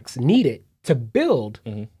building blocks needed to build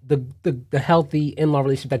the healthy in-law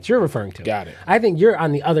relationship that you're referring to? Got it. I think you're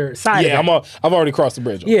on the other side of that. I've already crossed the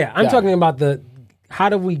bridge. I'm talking about how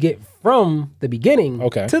do we get from the beginning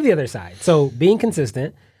to the other side? So being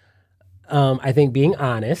consistent, I think being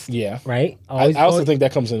honest. Yeah. Right? I also think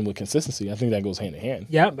that comes in with consistency. I think that goes hand in hand.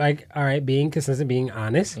 Yeah, like, all right, being consistent, being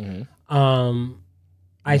honest.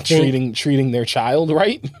 I think treating their child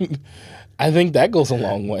right. I think that goes a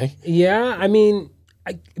long way. Yeah, I mean,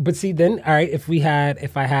 but see, then, all right, if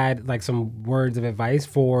I had like some words of advice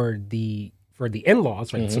for the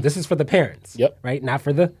in-laws, right? So this is for the parents, right? Not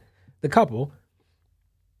for the couple.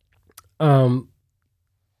 You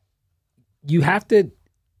have to.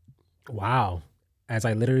 Wow, as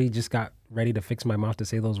I literally just got ready to fix my mouth to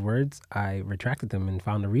say those words, I retracted them and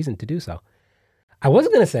found a reason to do so. I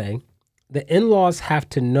wasn't gonna say. The in-laws have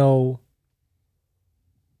to know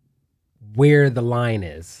where the line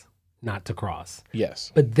is not to cross.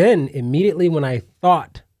 Yes. But then immediately when I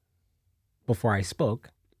thought before I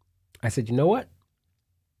spoke, I said, you know what?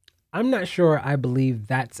 I'm not sure I believe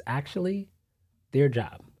that's actually their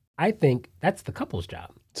job. I think that's the couple's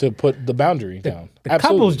job. To put the boundary down. The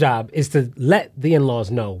couple's job is to let the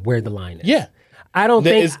in-laws know where the line is. Yeah. I don't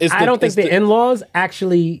think the in-laws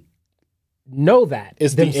actually know that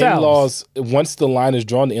it's themselves. The in-laws, once the line is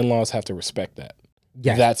drawn, the in-laws have to respect that.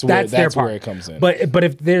 Yeah, that's where it comes in. But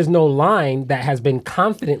if there's no line that has been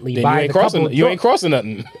confidently then by the couple, you ain't crossing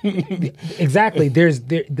nothing. Exactly.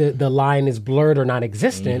 The line is blurred or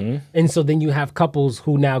non-existent, and so then you have couples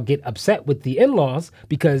who now get upset with the in-laws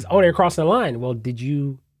because they're crossing the line. Well, did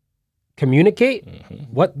you communicate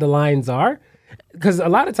what the lines are? Because a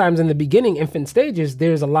lot of times in the beginning, infant stages,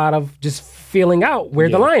 there's a lot of just feeling out where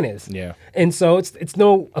the line is. Yeah. And so it's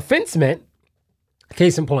no offense meant.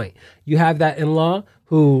 Case in point, you have that in-law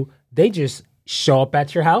who they just show up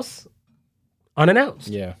at your house unannounced.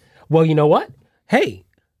 Yeah. Well, you know what? Hey,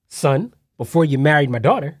 son, before you married my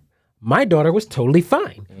daughter was totally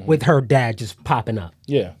fine with her dad just popping up.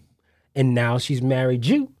 Yeah. And now she's married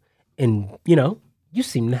you, and you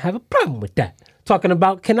seem to have a problem with that. Talking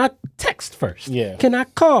about, can I text first? Yeah. Can I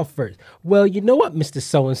call first? Well, you know what, Mr.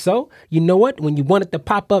 So-and-so? You know what? When you want it to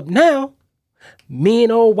pop up now, me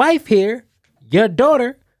and old wife here, your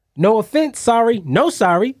daughter, no offense, sorry, no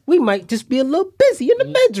sorry, we might just be a little busy in the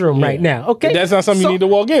bedroom right now, okay? That's not something you need to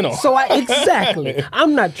walk in on. Exactly.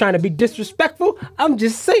 I'm not trying to be disrespectful. I'm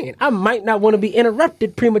just saying, I might not want to be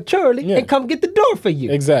interrupted prematurely and come get the door for you.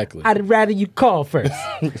 Exactly. I'd rather you call first,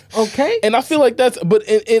 okay? And I feel like but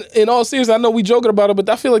in all seriousness, I know we joking about it, but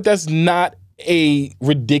I feel like that's not a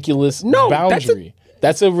ridiculous boundary.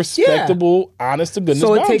 That's a respectable, honest to goodness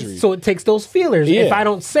boundary. So it takes those feelers if I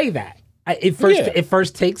don't say that. It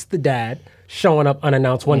first takes the dad showing up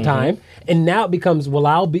unannounced one time, and now it becomes, will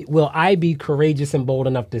I be courageous and bold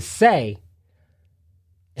enough to say,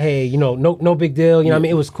 hey, no big deal, what I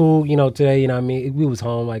mean, it was cool, today, what I mean, we was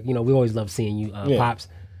home, like, we always love seeing you, pops,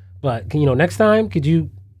 but next time, could you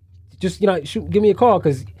just, give me a call,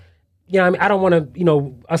 because, I mean, I don't want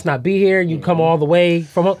to, us not be here, you come all the way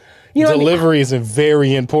from home. Delivery is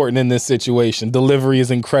very important in this situation. Delivery is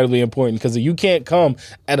incredibly important because you can't come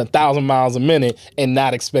at 1,000 miles a minute and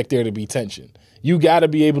not expect there to be tension. You got to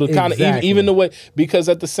be able to kind of, even the way, because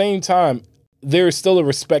at the same time, there is still a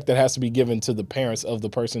respect that has to be given to the parents of the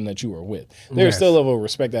person that you are with. There's still a level of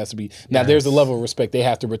respect that has to be. Now, there's a level of respect they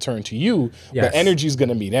have to return to you, but energy is going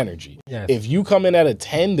to meet energy. Yes. If you come in at a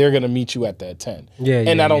 10, they're going to meet you at that 10.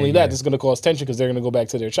 And not only that, it's going to cause tension because they're going to go back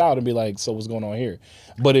to their child and be like, so what's going on here?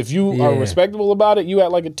 But if you are respectable about it, you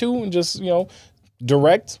act like a 2 and just,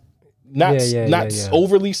 direct. Not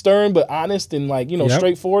overly stern, but honest and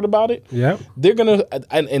straightforward about it. Yeah, they're gonna,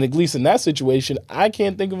 and at least in that situation, I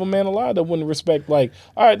can't think of a man alive that wouldn't respect. Like,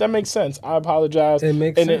 all right, that makes sense. I apologize. It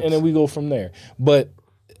makes sense, and then we go from there. But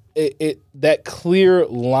that clear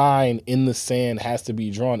line in the sand has to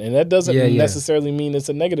be drawn, and that doesn't necessarily mean it's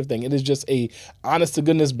a negative thing. It is just a honest to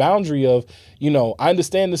goodness boundary of, I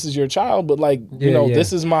understand this is your child, but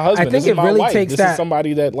this is my husband. I think this is my really wife. Takes this that, is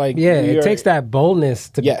somebody that it takes that boldness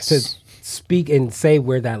to speak and say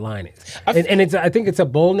where that line is. I think it's a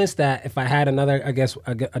boldness that if I had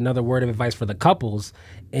another word of advice for the couples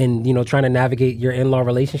and, trying to navigate your in-law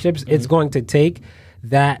relationships, it's going to take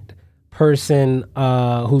that person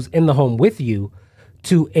who's in the home with you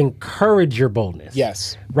to encourage your boldness.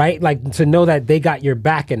 Yes. Right? Like to know that they got your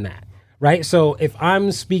back in that. Right? So if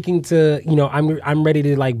I'm speaking to, I'm ready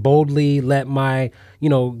to like boldly let my,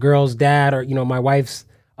 girl's dad or, my wife's,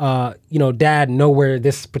 dad know where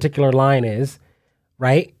this particular line is,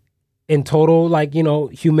 right? In total, like,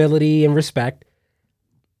 humility and respect.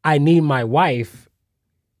 I need my wife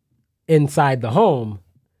inside the home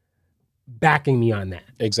backing me on that.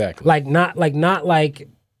 Exactly. Not like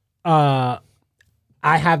I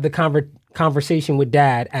have the conversation with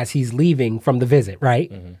dad as he's leaving from the visit,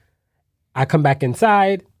 right? Mm-hmm. I come back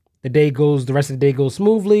inside, the rest of the day goes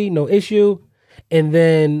smoothly, no issue. And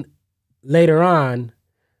then later on,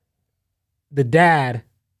 the dad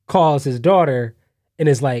calls his daughter and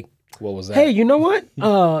is like, what was that? Hey, you know what?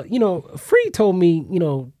 Free told me,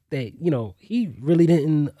 that, he really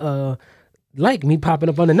didn't like me popping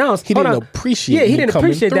up unannounced. He didn't appreciate Yeah, he didn't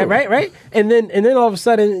appreciate that, right? And then all of a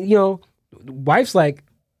sudden, wife's like,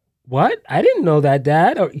 what? I didn't know that,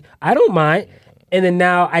 Dad. Or I don't mind. And then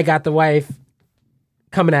now I got the wife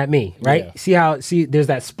coming at me, right? Yeah. See, there's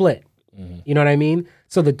that split. Mm-hmm. You know what I mean?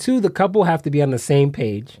 So the couple have to be on the same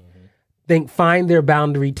page. Mm-hmm. Find their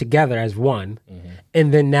boundary together as one, mm-hmm.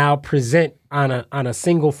 and then now present on a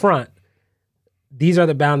single front. These are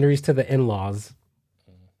the boundaries to the in-laws.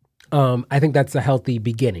 I think that's a healthy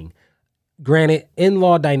beginning. Granted,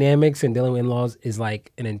 in-law dynamics and dealing with in-laws is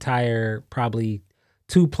like an entire probably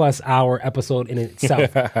 2+ hour episode in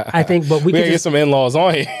itself. I think, but we could get some in-laws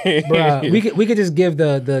on here. Bruh, we could just give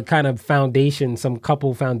the kind of foundation, some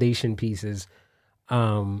couple foundation pieces,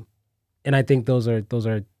 and I think those are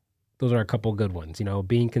a couple good ones.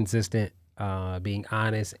 Being consistent, being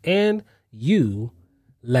honest, and you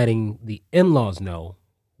letting the in-laws know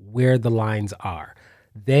where the lines are.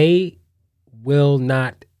 They will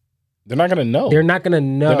not. They're not going to know. They're not going to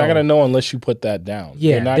know. They're not going to know unless you put that down.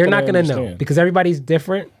 Yeah, they're not going to know because everybody's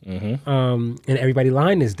different, mm-hmm. And everybody's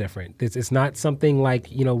line is different. It's not something like,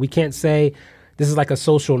 we can't say this is like a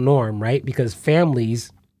social norm, right? Because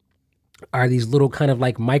families are these little kind of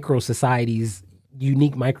like micro societies,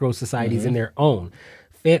 unique micro societies mm-hmm. in their own.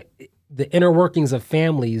 The inner workings of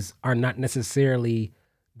families are not necessarily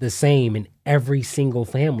the same in every single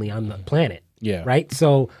family on the planet. Yeah. Right.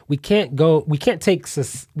 So we can't take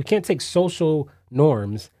social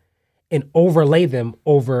norms and overlay them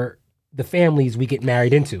over the families we get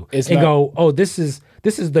married into go, this is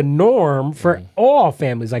the norm for all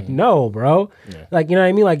families. Like, no, bro. Yeah. Like, you know what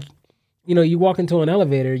I mean? Like, you walk into an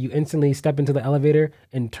elevator, you instantly step into the elevator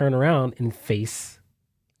and turn around and face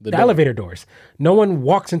the elevator doors. No one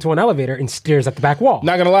walks into an elevator and stares at the back wall.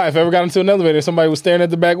 Not gonna lie, if I ever got into an elevator, somebody was staring at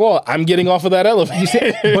the back wall, I'm getting off of that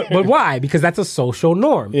elevator. But why? Because that's a social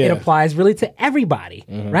norm. Yeah. It applies really to everybody,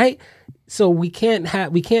 mm-hmm. right? So we can't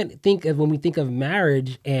think of, when we think of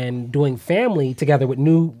marriage and doing family together with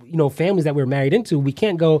new, families that we're married into, we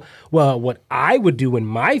can't go, well, what I would do in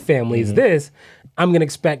my family mm-hmm. is this. I'm gonna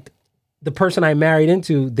expect the person I married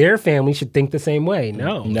into, their family should think the same way.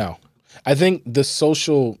 No. I think the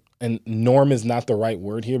social and norm is not the right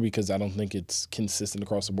word here because I don't think it's consistent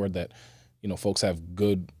across the board that, folks have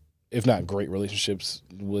good, if not great relationships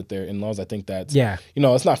with their in-laws. I think that's,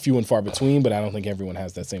 it's not few and far between, but I don't think everyone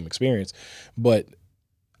has that same experience. But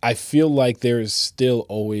I feel like there is still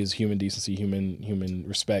always human decency, human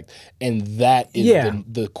respect. And that is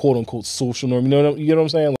the quote unquote social norm. You know what I'm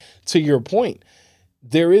saying? Like, to your point,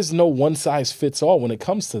 there is no one size fits all when it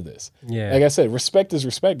comes to this. Yeah. Like I said, respect is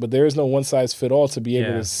respect, but there is no one size fit all to be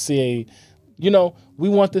able to say, we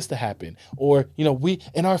want this to happen. Or, we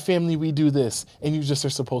in our family, we do this and you just are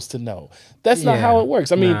supposed to know. That's not how it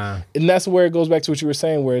works. I mean, and that's where it goes back to what you were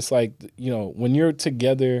saying, where it's like, when you're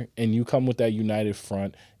together and you come with that united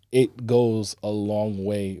front, it goes a long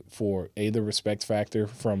way for the respect factor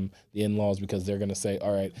from the in-laws because they're going to say,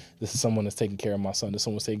 all right, this is someone that's taking care of my son. This is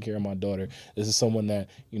someone that's taking care of my daughter. This is someone that,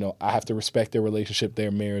 I have to respect their relationship,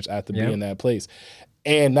 their marriage. I have to be in that place.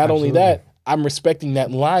 And not only that, I'm respecting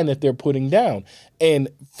that line that they're putting down. And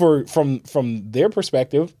from their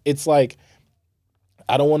perspective, it's like,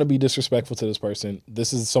 I don't want to be disrespectful to this person.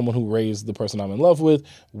 This is someone who raised the person I'm in love with.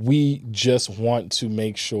 We just want to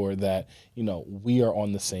make sure that, we are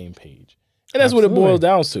on the same page. And that's what it boils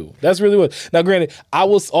down to. That's really what. Now, granted, I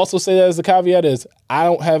will also say that as a caveat is I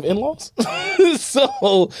don't have in-laws.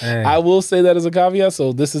 So I will say that as a caveat.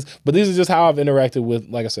 So these are just how I've interacted with,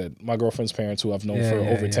 like I said, my girlfriend's parents who I've known for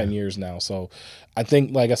over 10 years now. So I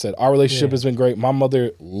think, like I said, our relationship has been great. My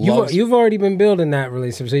mother loves... You've already been building that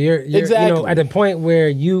relationship. So you're exactly. At the point where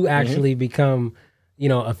you actually become...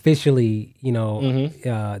 officially,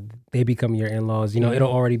 they become your in-laws,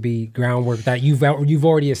 it'll already be groundwork that you've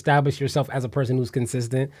already established yourself as a person who's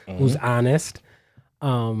consistent, who's honest.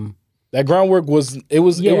 That groundwork was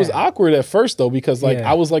awkward at first though, because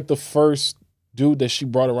I was like the first dude that she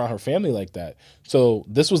brought around her family like that. So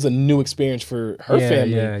this was a new experience for her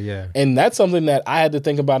family. Yeah. And that's something that I had to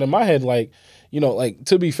think about in my head. Like,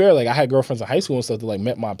 to be fair, like I had girlfriends in high school and stuff that like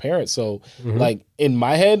met my parents. So like in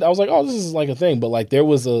my head, I was like, oh, this is like a thing. But like there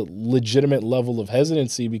was a legitimate level of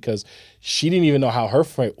hesitancy because she didn't even know how her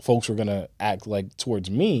folks were going to act like towards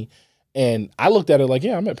me. And I looked at it like,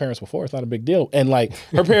 yeah, I met parents before. It's not a big deal. And like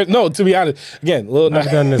her parents, no, to be honest, again,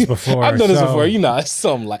 I've done this before. I've done this before. It's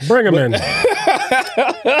something like. Bring them in.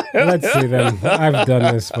 Let's see them. I've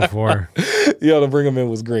done this before. The bring them in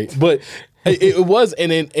was great, but it was,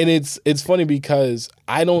 and it's funny because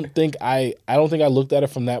I don't think I looked at it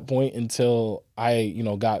from that point until I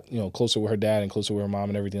got closer with her dad and closer with her mom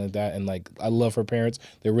and everything like that. And like I love her parents;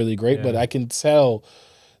 they're really great, but I can tell.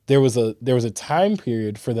 There was a time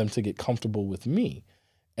period for them to get comfortable with me.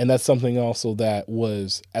 And that's something also that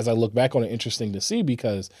was, as I look back on it, interesting to see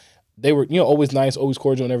because they were, always nice, always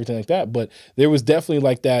cordial and everything like that. But there was definitely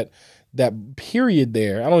like that period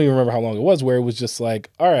there. I don't even remember how long it was where it was just like,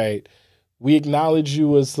 all right, we acknowledge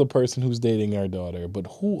you as the person who's dating our daughter, but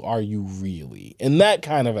who are you really? And that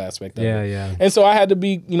kind of aspect of it. Yeah. And so I had to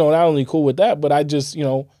be, not only cool with that, but I just,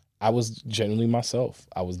 I was genuinely myself.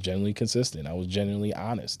 I was genuinely consistent. I was genuinely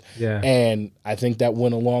honest. Yeah. And I think that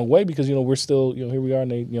went a long way because, we're still, here we are.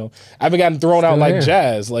 And they, I haven't gotten thrown out like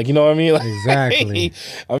Jazz. Like, you know what I mean? Like, exactly.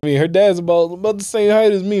 I mean, her dad's about the same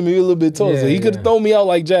height as me, maybe a little bit taller. So he could have thrown me out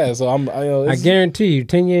like Jazz. So I guarantee you,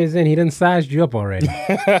 10 years in, he done sized you up already.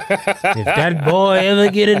 If that boy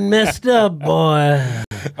ever getting messed up, boy.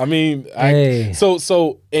 I mean,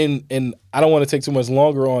 so and I don't want to take too much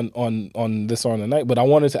longer on this on the night, but I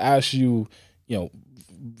wanted to ask you,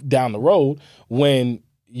 down the road when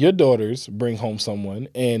your daughters bring home someone,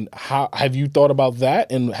 and how have you thought about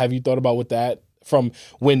that, and have you thought about what that from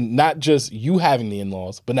when not just you having the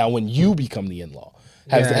in-laws, but now when you become the in-law,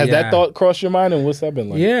 has that thought crossed your mind, and what's that been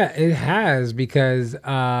like? Yeah, it has because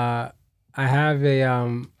I have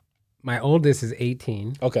my oldest is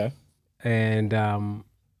 18. Okay, and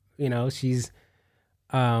she's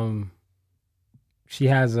she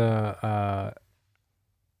has a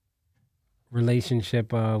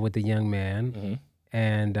relationship with a young man,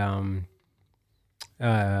 and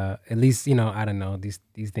at least I don't know, these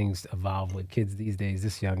things evolve with kids these days,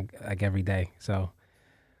 this young, like every day. So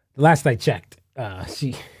the last I checked,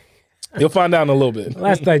 you'll find out in a little bit.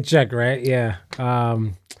 Last I checked, right? Yeah.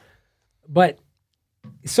 But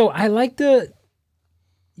so I like to.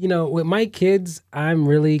 With my kids, I'm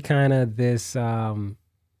really kind of this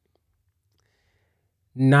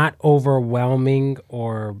not overwhelming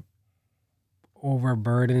or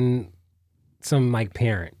overburden some like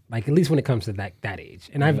parent, like at least when it comes to that age.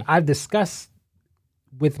 And I've discussed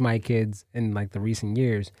with my kids in like the recent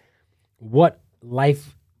years what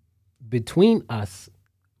life between us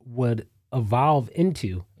would evolve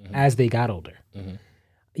into as they got older.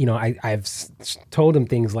 I've told them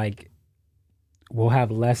things like, we'll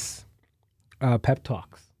have less pep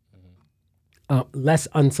talks, less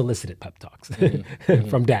unsolicited pep talks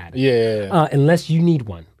from dad. Unless you need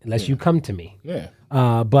one, unless you come to me.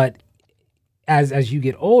 But as you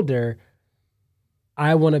get older,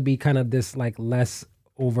 I want to be kind of this like less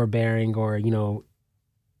overbearing or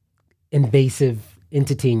invasive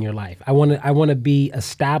entity in your life. I want to be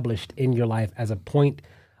established in your life as a point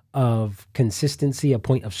of consistency, a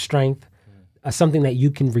point of strength, something that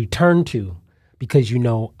you can return to. Because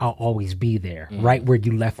I'll always be there, right where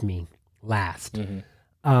you left me last.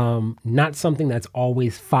 Not something that's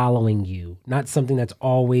always following you, not something that's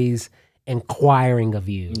always inquiring of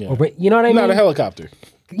you. Or, you know what I mean? Not a helicopter.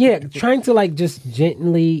 Yeah, trying to like just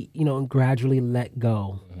gently, gradually let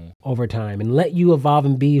go over time and let you evolve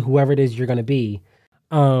and be whoever it is you're going to be.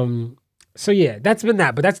 So yeah, that's been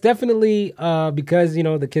that. But that's definitely because,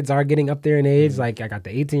 the kids are getting up there in age. Like I got the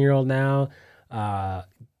 18-year-old now.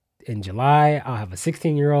 In July, I'll have a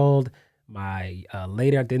 16-year-old. My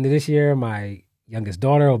later at the end of this year, my youngest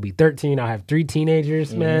daughter will be 13. I'll have 3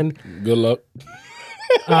 teenagers, man. Good luck.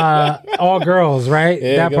 All girls, right?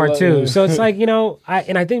 Yeah, that part luck, too. man. So it's like,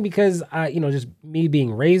 I think because just me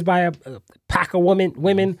being raised by a pack of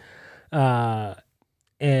women,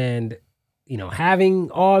 and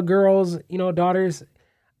having all girls, daughters,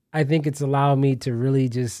 I think it's allowed me to really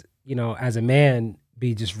just, as a man,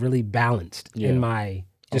 be just really balanced in my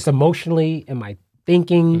just emotionally in my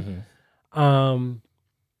thinking.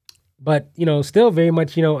 But, still very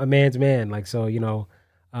much, a man's man. Like, so,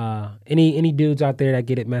 Any dudes out there that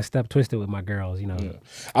get it messed up, twisted with my girls, you know. Yeah.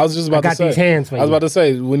 I was just about to say. These hands for you. I was about to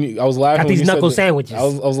say I was laughing. Got these knuckle sandwiches. I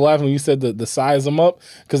was laughing when you said the size them up,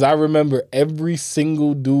 because I remember every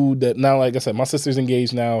single dude that, now, like I said, my sister's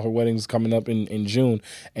engaged now. Her wedding's coming up in June,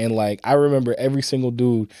 and like I remember every single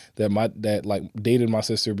dude that like dated my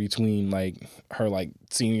sister between like her like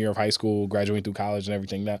senior year of high school, graduating through college and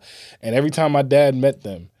everything now, and every time my dad met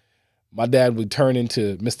them, my dad would turn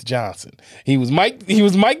into Mr. Johnson. He was Mike to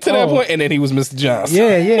that point, and then he was Mr. Johnson.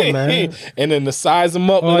 Yeah, man. And then the size him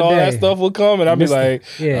up and all that stuff would come, and I'd be like,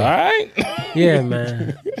 all right. Yeah,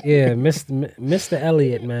 man. Yeah, Mr.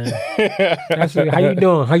 Elliott, man. That's how you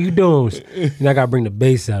doing? How you doing? And I got to bring the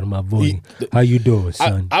bass out of my voice. How you doing,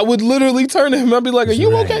 son? I would literally turn to him. I'd be like, are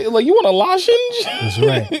you okay? Like, you want a lozenge? That's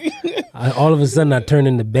right. All of a sudden, I turn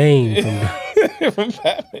into Bane from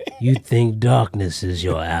Batman. You think darkness is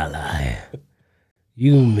your ally.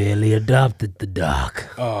 You merely adopted the dark.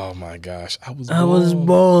 Oh my gosh. I was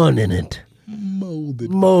born in it.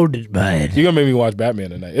 Molded by it. You're going to make me watch Batman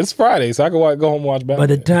tonight. It's Friday, so I can go home and watch Batman. By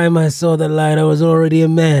the time I saw the light, I was already a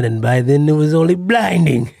man, and by then it was only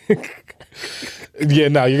blinding. Yeah,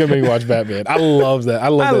 no, you're going to make me watch Batman. I love that. I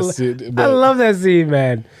love that scene. I love that scene,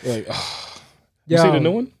 man. Like, you see the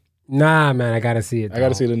new one? Nah, man, I gotta see it. I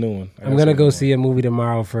gotta see the new one. I'm gonna go see a movie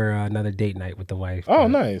tomorrow for another date night with the wife. Oh,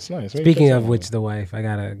 nice. Speaking of which, the wife, I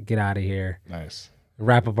gotta get out of here. Nice.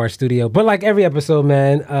 Wrap up our studio. But like every episode,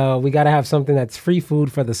 man, we gotta have something that's free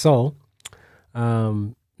food for the soul.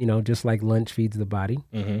 You know, just like lunch feeds the body.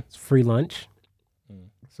 Mm-hmm. It's free lunch.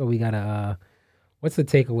 So we gotta. What's the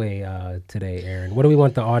takeaway today, Aaron? What do we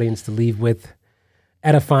want the audience to leave with?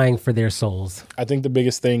 Edifying for their souls. I think the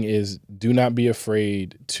biggest thing is, do not be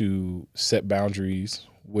afraid to set boundaries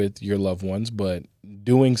with your loved ones, but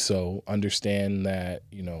doing so, understand that,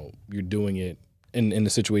 you know, you're doing it in the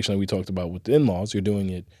situation that we talked about with the in-laws. You're doing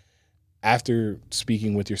it after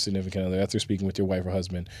speaking with your significant other, after speaking with your wife or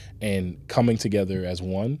husband, and coming together as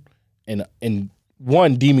one, and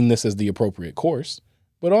one, deeming this as the appropriate course,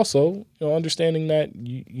 but also, you know, understanding that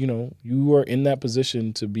you are in that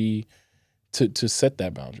position to be to set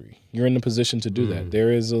that boundary. You're in the position to do that.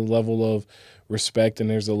 There is a level of respect, and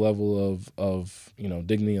there's a level of you know,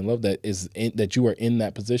 dignity and love that you are in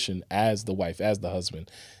that position as the wife, as the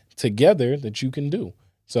husband, together, that you can do.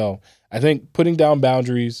 So I think putting down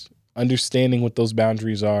boundaries, understanding what those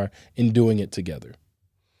boundaries are, and doing it together.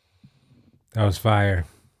 That was fire.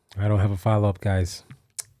 I don't have a follow-up, guys.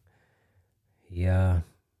 Yeah.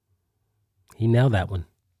 He nailed that one.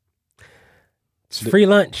 It's free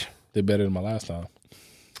lunch. Did better than my last time.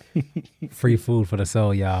 Free food for the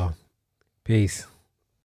soul, y'all. Peace.